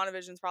think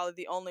WandaVision's probably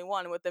the only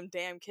one with them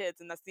damn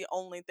kids, and that's the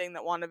only thing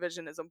that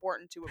WandaVision is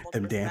important to with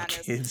Them Multiverse of damn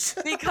Madness. kids.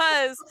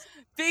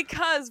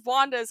 Because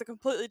Wanda is a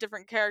completely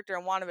different character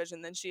in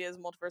WandaVision than she is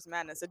in Multiverse of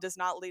Madness. It does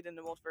not lead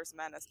into Multiverse of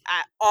Madness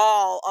at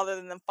all, other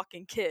than them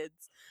fucking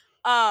kids.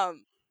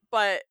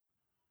 But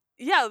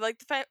Yeah, like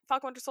the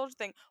Falcon Winter Soldier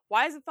thing.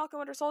 Why isn't Falcon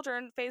Winter Soldier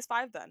in Phase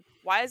 5 then?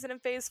 Why is it in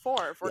Phase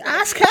 4? If we're gonna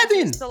Ask be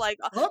introduced Kevin. to like,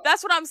 Huh?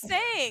 that's what I'm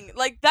saying.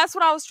 Like that's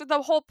what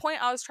the whole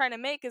point I was trying to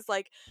make is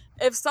like,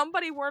 if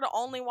somebody were to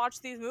only watch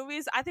these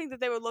movies, I think that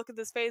they would look at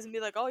this phase and be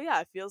like, oh yeah,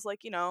 it feels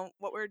like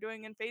what we're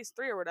doing in Phase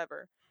 3 or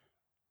whatever.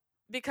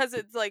 Because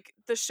it's like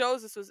the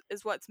shows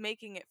is what's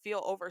making it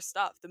feel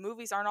overstuffed. The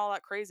movies aren't all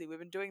that crazy. We've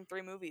been doing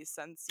 3 movies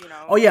since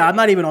Oh yeah, I'm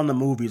not freaking even on the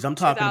movies. I'm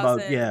talking about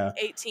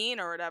 2018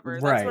 or whatever.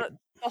 That's right. what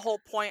the whole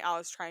point I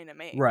was trying to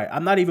make. Right.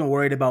 I'm not even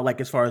worried about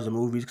like as far as the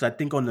movies because I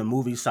think on the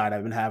movie side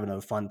I've been having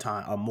a fun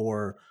time,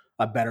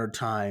 a better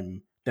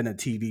time than the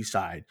TV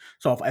side.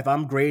 So if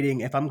I'm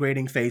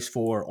grading Phase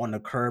 4 on the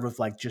curve of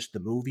like just the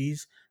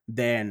movies,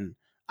 then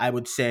I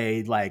would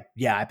say like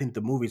yeah, I think the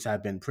movies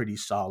have been pretty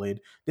solid.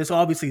 There's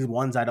obviously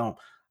ones I don't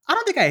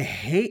think I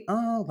hate.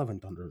 Oh, Love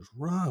and Thunder is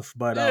rough,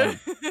 but I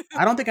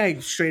don't think I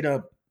straight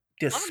up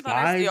Love and Thunder is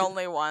despise. the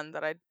only one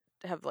that I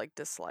have like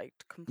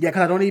disliked completely. Yeah,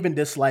 because I don't even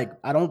dislike.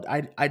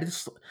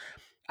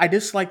 I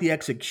dislike the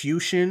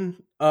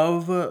execution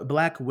of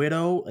Black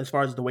Widow as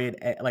far as the way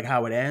like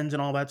how it ends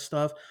and all that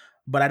stuff.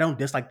 But I don't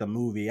dislike the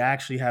movie. I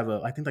actually have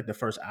I think like the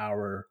first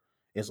hour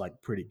is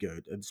like pretty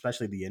good,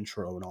 especially the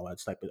intro and all that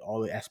stuff. But all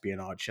the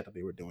espionage shit that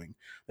they were doing.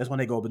 That's when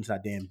they go up into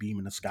that damn beam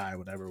in the sky,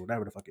 whatever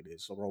the fuck it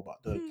is. So robot,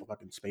 the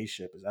fucking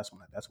spaceship is that's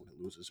when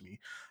it loses me.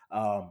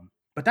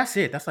 But that's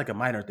it. That's like a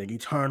minor thing.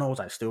 Eternals,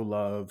 I still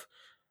love.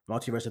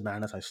 Multiverse of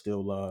Madness, I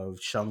still love.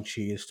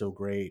 Shang-Chi is still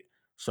great.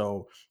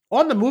 So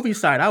on the movie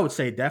side, I would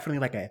say definitely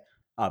like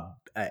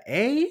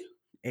A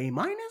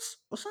minus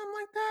or something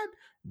like that.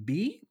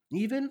 B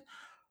even.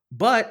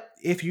 But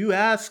if you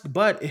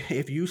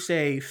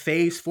say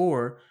Phase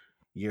 4,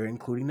 you're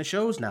including the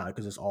shows now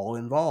because it's all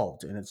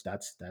involved and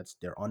that's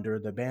they're under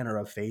the banner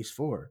of Phase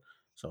 4.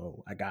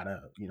 So I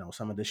gotta,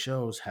 some of the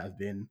shows have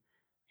been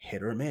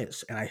hit or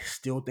miss, and I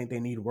still think they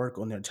need work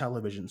on their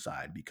television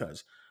side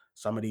because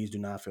some of these do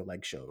not feel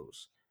like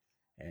shows.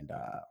 And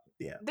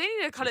yeah, They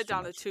need to it's cut just it too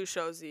down to much. 2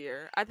 shows a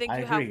year. I think I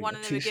you have agree. one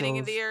in the 2 beginning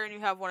of the shows. year and you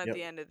have one at Yep,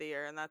 the end of the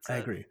year, and that's I it.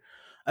 agree.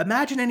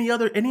 Imagine any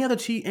other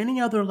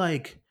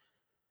like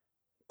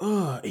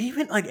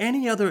even like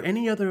any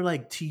other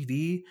like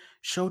TV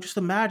show. Just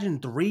imagine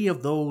 3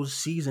 of those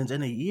seasons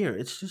in a year.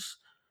 It's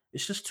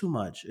just too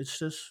much. It's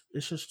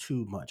just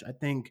too much. I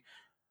think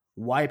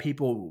why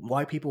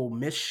people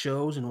miss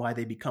shows and why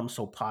they become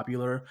so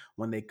popular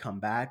when they come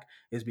back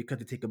is because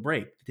they take a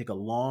break. They take a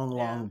long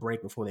Yeah.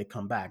 break before they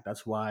come back.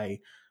 That's why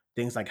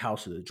things like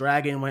House of the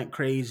Dragon went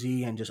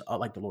crazy and just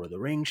like the Lord of the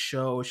Rings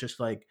show. It's just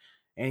like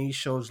any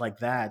shows like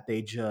that,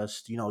 they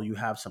just, you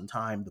have some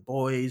time, The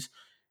Boys,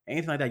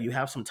 anything like that, you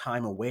have some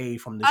time away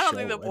from the I don't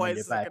think The show and then Boys get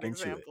is a back good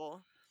into it.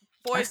 example.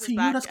 That's Boys to is you,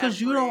 back that's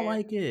because you don't every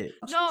like it.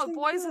 That's what I'm No, saying,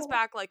 Boys you is don't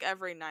back like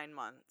every 9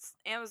 months.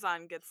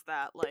 Amazon gets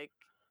that like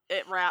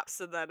it wraps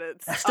so that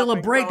it's That's up still a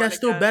and break. going That's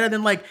still again. better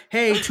than like,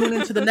 hey, tune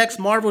into the next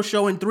Marvel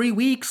show in 3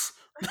 weeks.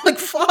 Like,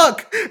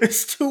 fuck,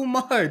 it's too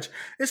much.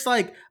 It's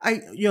like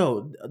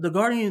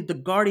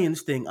the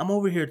Guardians thing. I'm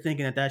over here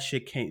thinking that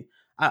shit came.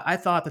 I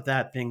thought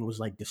that thing was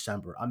like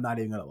December. I'm not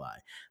even gonna lie.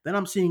 Then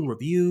I'm seeing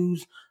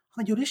reviews.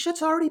 I'm like, yo, this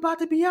shit's already about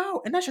to be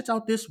out, and that shit's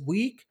out this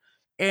week.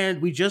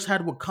 And we just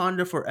had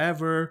Wakanda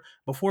Forever.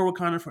 Before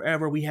Wakanda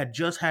Forever, we had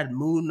just had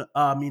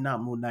not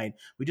Moon Knight.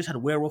 We just had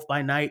Werewolf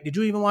by Night. Did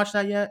you even watch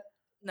that yet?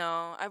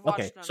 No, I've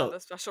Okay, watched none of so the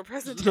special so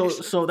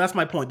presentations. so that's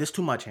my point. This is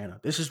too much, Hannah.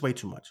 This is way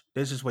too much.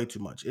 This is way too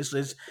much.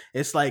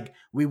 It's like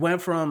we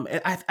went from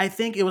I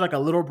think it was like a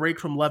little break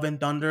from Love and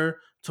Thunder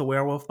to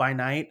Werewolf by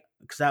Night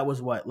because that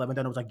was what Love and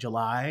Thunder was like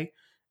July,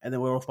 and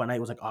then Werewolf by Night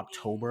was like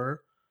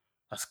October.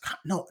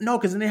 No,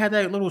 because then they had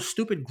that little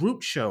stupid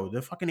Groot show,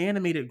 the fucking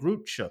animated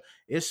Groot show.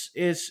 It's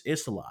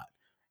a lot,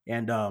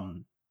 and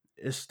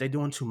they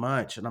doing too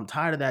much, and I'm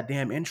tired of that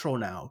damn intro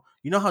now.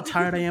 You know how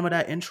tired I am of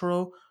that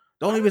intro.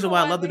 The I only don't reason know why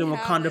I why loved it they in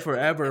have Wakanda it in the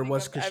Forever beginning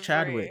was of because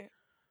Chadwick. every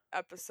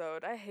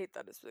episode. I hate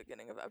that it's the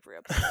beginning of every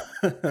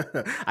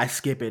episode. I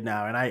skip it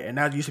now, and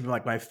that used to be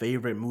like my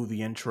favorite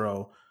movie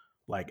intro,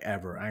 like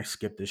ever. I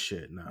skip this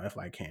shit now if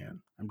I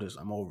can.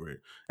 I'm over it.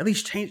 At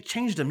least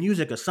change the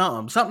music or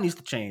something. Something needs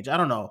to change. I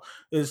don't know.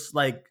 It's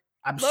like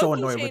I'm so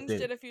Loki annoyed with changed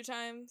it. it a few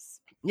times.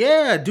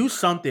 Yeah, do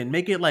something.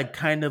 Make it like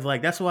kind of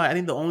like that's why I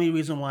think the only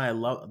reason why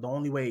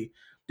the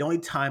only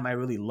time I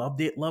really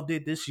loved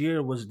it this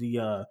year was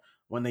the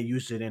when they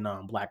used it in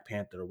Black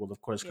Panther. Well,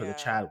 of course, because of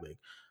Yeah. Chadwick.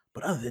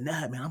 But other than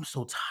that, man, I'm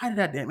so tired of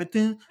that damn it.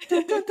 Dun,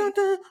 dun, dun, dun,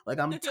 dun. Like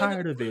I'm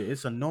tired of it.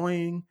 It's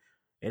annoying.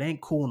 It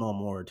ain't cool no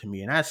more to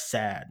me, and that's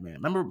sad, man.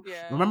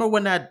 Yeah. Remember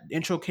when that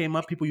intro came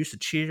up? People used to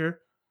cheer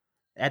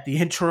at the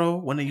intro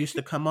when it used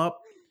to come up.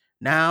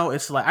 Now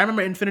it's like I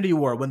remember Infinity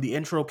War when the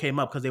intro came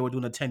up because they were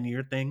doing a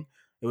 10-year thing.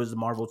 It was the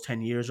Marvel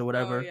 10 years or Oh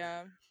whatever.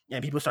 yeah.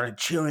 And people started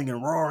cheering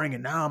and roaring,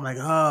 and now I'm like,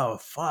 oh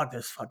fuck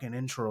this fucking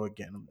intro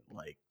again.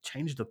 Like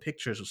change the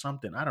pictures or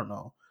something. I don't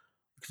know.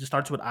 Because it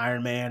starts with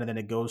Iron Man and then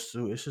it goes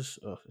through. It's just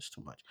it's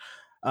too much.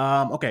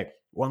 Okay,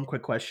 one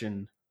quick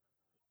question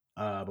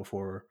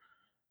before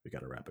we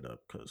gotta wrap it up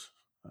because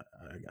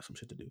I got some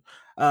shit to do.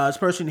 This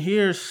person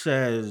here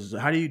says,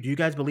 "How do you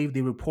guys believe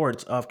the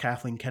reports of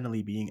Kathleen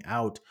Kennedy being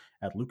out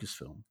at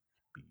Lucasfilm?"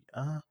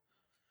 Uh,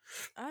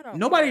 I don't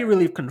Nobody care.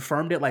 really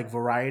confirmed it, like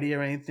Variety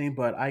or anything,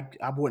 but I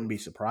wouldn't be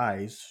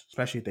surprised,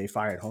 especially if they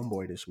fired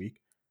Homeboy this week.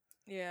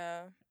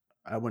 Yeah.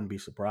 I wouldn't be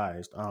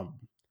surprised.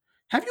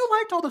 Have you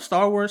liked all the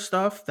Star Wars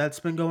stuff that's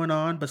been going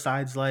on?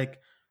 Besides, like,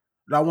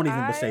 I won't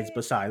even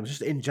besides,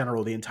 just in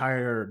general, the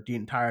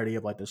entirety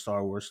of like the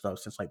Star Wars stuff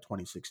since like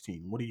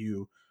 2016.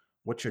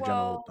 What's your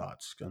general Well,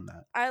 thoughts on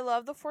that? I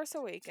love The Force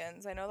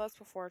Awakens. I know that's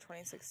before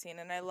 2016,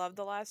 and I love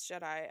The Last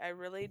Jedi. I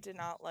really did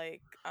not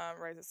like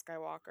Rise of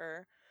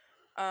Skywalker.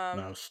 No, Um,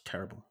 it's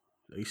terrible.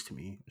 At least to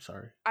me.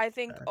 Sorry. I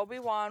think Bad.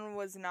 Obi-Wan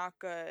was not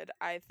good.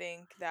 I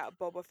think that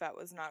Boba Fett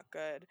was not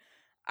good.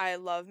 I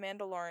love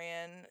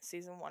Mandalorian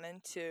season 1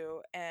 and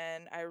 2,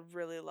 and I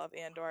really love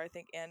Andor. I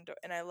think Andor,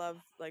 and I love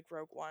like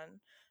Rogue One.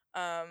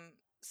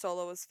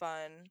 Solo was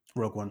fun.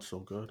 Rogue One's so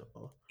good.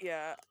 Oh.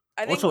 Yeah.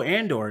 I think Also,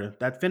 Andor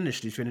that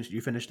finished. You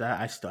finished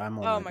that. I'm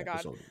on oh like my god.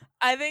 episode.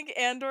 I think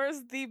Andor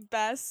is the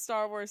best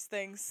Star Wars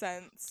thing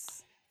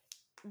since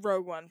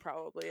Rogue One,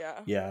 probably,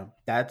 yeah. Yeah,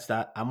 that's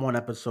that. I'm on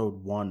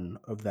episode 1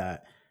 of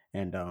that,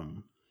 and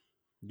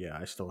yeah,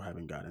 I still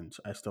haven't gotten.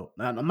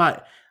 I'm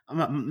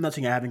not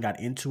saying I haven't got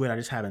into it. I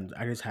just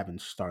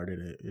haven't started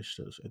it.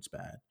 It's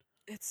bad.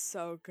 It's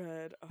so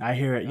good. Oh I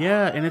hear my it.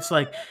 Yeah, god. and it's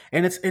like,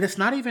 and it's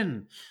not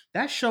even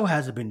that show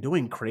hasn't been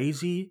doing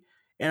crazy,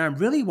 and I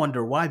really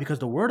wonder why because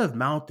the word of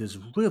mouth is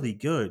really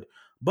good,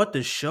 but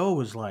the show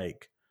is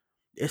like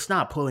it's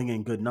not pulling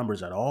in good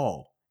numbers at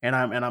all, and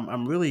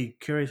I'm really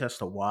curious as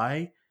to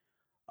why.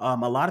 A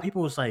lot of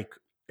people was like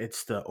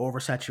it's the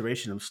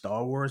oversaturation of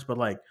Star Wars, but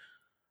like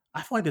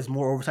I feel like there's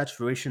more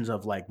oversaturations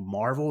of like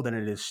Marvel than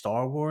it is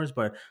Star Wars,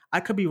 but I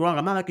could be wrong.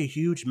 I'm not like a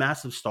huge,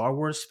 massive Star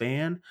Wars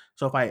fan.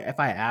 So if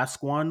I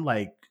ask one,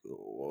 like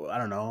I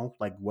don't know,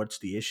 like what's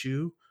the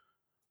issue?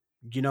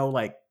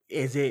 Like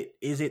is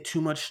it too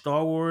much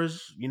Star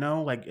Wars?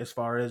 Like as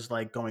far as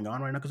like going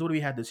on right now? Because what do we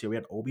had this year? We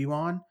had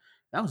Obi-Wan.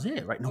 That was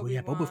it, right? No, we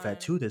had Boba Fett Obi-Wan,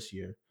 too this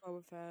year.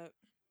 Boba Fett.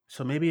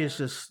 So maybe it's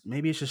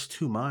Yeah. just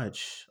too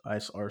much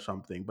or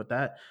something. But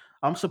that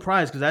I'm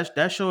surprised because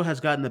that show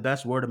has gotten the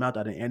best word of mouth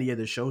out of any of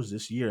the shows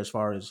this year as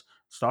far as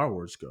Star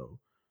Wars go.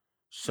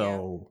 Yeah.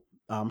 So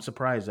I'm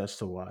surprised as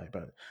to why.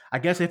 But I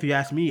guess if you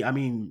ask me, I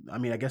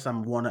guess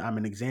I'm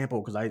an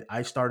example because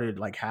I started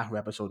like half of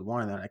episode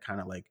 1 and then I kind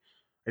of like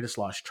I just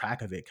lost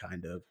track of it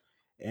kind of.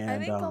 I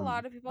And think a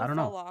lot of people I don't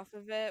fell know. off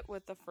of it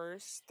with the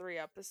first 3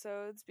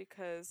 episodes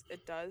because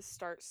it does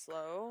start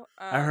slow.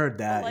 I heard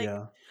But that, like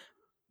yeah.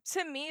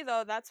 to me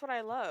though, that's what I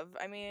love.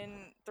 I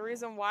mean, the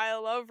reason why I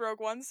love Rogue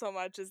One so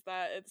much is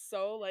that it's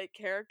so like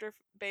character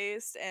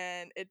based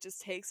and it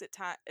just takes its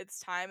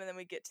time and then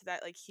we get to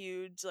that like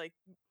huge like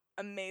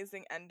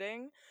amazing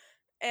ending.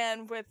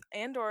 And with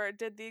Andor it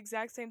did the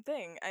exact same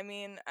thing. I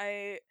mean,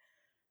 I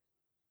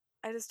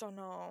just don't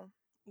know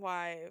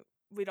why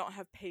we don't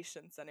have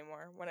patience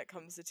anymore when it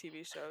comes to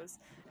TV shows.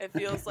 It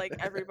feels like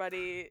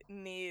everybody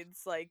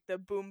needs like the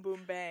boom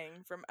boom bang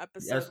from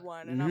episode Yes.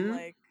 1 and I'm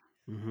like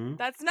Mm-hmm.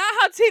 that's not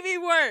how TV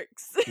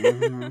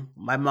works.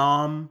 My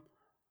mom,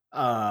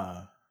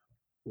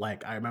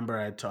 like I remember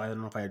I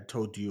don't know if I had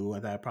told you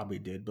that I probably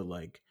did, but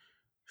like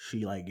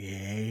she like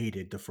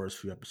hated the first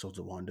few episodes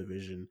of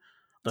WandaVision.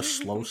 The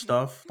slow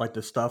stuff, like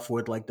the stuff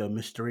with like the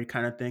mystery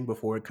kind of thing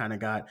before it kind of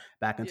got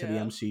back into the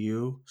Yeah.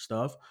 MCU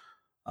stuff.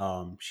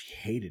 She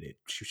hated it.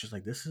 She was just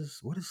like,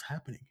 what is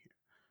happening here?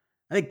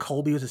 I think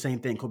Colby was the same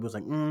thing. Colby was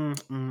like,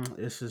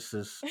 this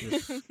is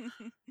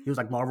he was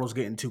like, Marvel's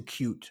getting too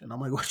cute. And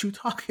I'm like, what you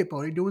talking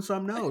about? You're doing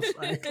something else.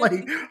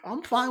 Like,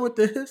 I'm fine with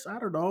this. I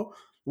don't know.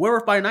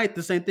 Werewolf by Night,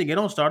 the same thing. It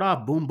don't start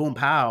off boom, boom,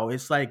 pow.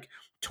 It's like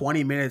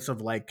 20 minutes of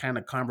like kind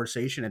of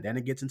conversation and then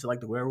it gets into like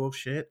the werewolf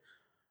shit.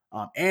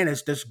 And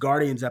it's this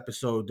Guardians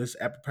episode, this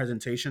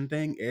presentation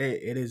thing.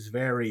 It is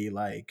very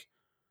like,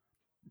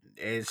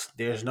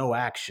 there's no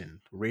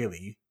action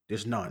really.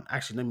 There's none.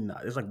 Actually, let me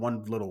not. There's like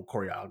one little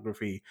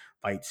choreography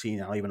fight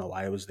scene. I don't even know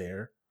why it was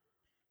there.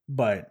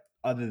 But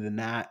other than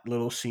that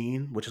little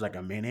scene, which is like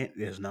a minute,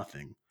 there's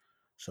nothing.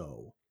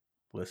 So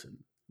listen,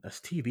 that's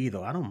TV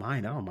though. I don't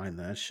mind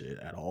that shit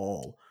at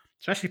all.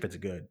 Especially if it's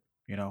good,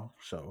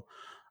 So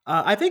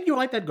I think you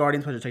like that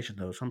Guardians presentation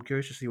though. So I'm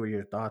curious to see what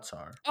your thoughts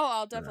are. Oh,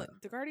 I'll definitely.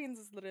 The Guardians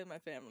is literally my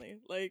family.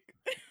 Like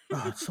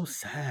Oh, it's so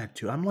sad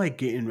too. I'm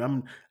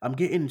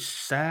getting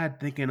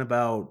sad thinking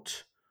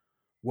about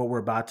what we're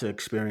about to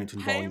experience in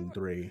Volume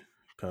 3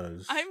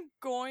 because I'm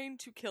going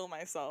to kill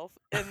myself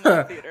in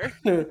the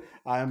theater.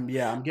 I'm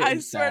getting I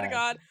swear to sad.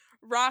 God,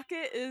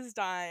 Rocket is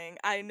dying.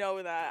 I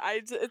know that.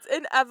 It's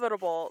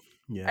inevitable.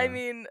 Yeah. I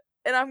mean,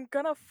 and I'm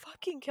gonna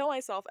fucking kill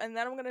myself, and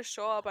then I'm gonna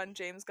show up on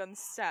James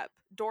Gunn's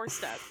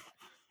doorstep.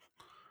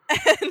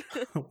 And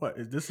what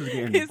this is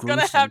getting he's gruesome.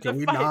 gonna have Can to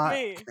we fight not?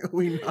 me. Can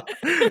we not?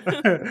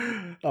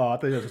 Oh, I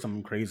thought it was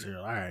something crazier.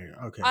 All right,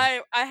 okay.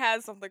 I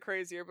had something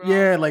crazier, but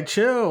Yeah, like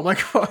chill. Like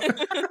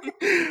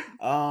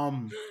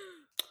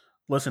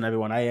listen,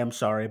 everyone, I am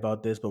sorry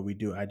about this, but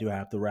I do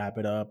have to wrap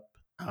it up.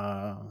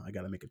 I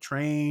gotta make a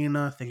train.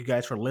 Thank you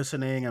guys for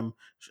listening.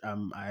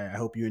 I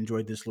hope you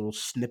enjoyed this little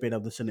snippet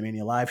of the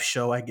Cinemania live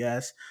show. I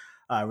guess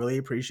I really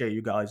appreciate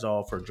you guys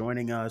all for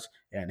joining us,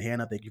 and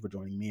Hannah, thank you for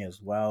joining me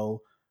as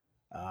well.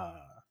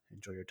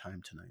 Enjoy your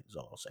time tonight is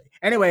all I'll say.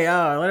 Anyway,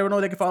 let everyone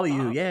know they can follow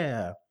you.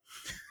 Yeah.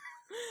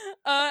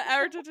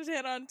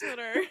 Hannah on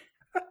Twitter.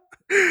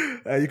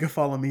 You can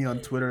follow me on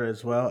Twitter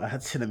as well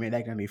at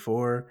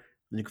Cinemaniac94.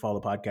 And you can follow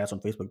the podcast on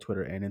Facebook,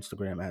 Twitter, and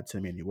Instagram at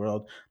Cinemania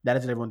World. That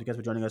is it, everyone. Thank you guys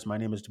for joining us. My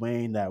name is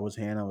Dwayne. That was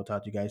Hannah. We'll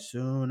talk to you guys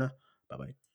soon. Bye-bye.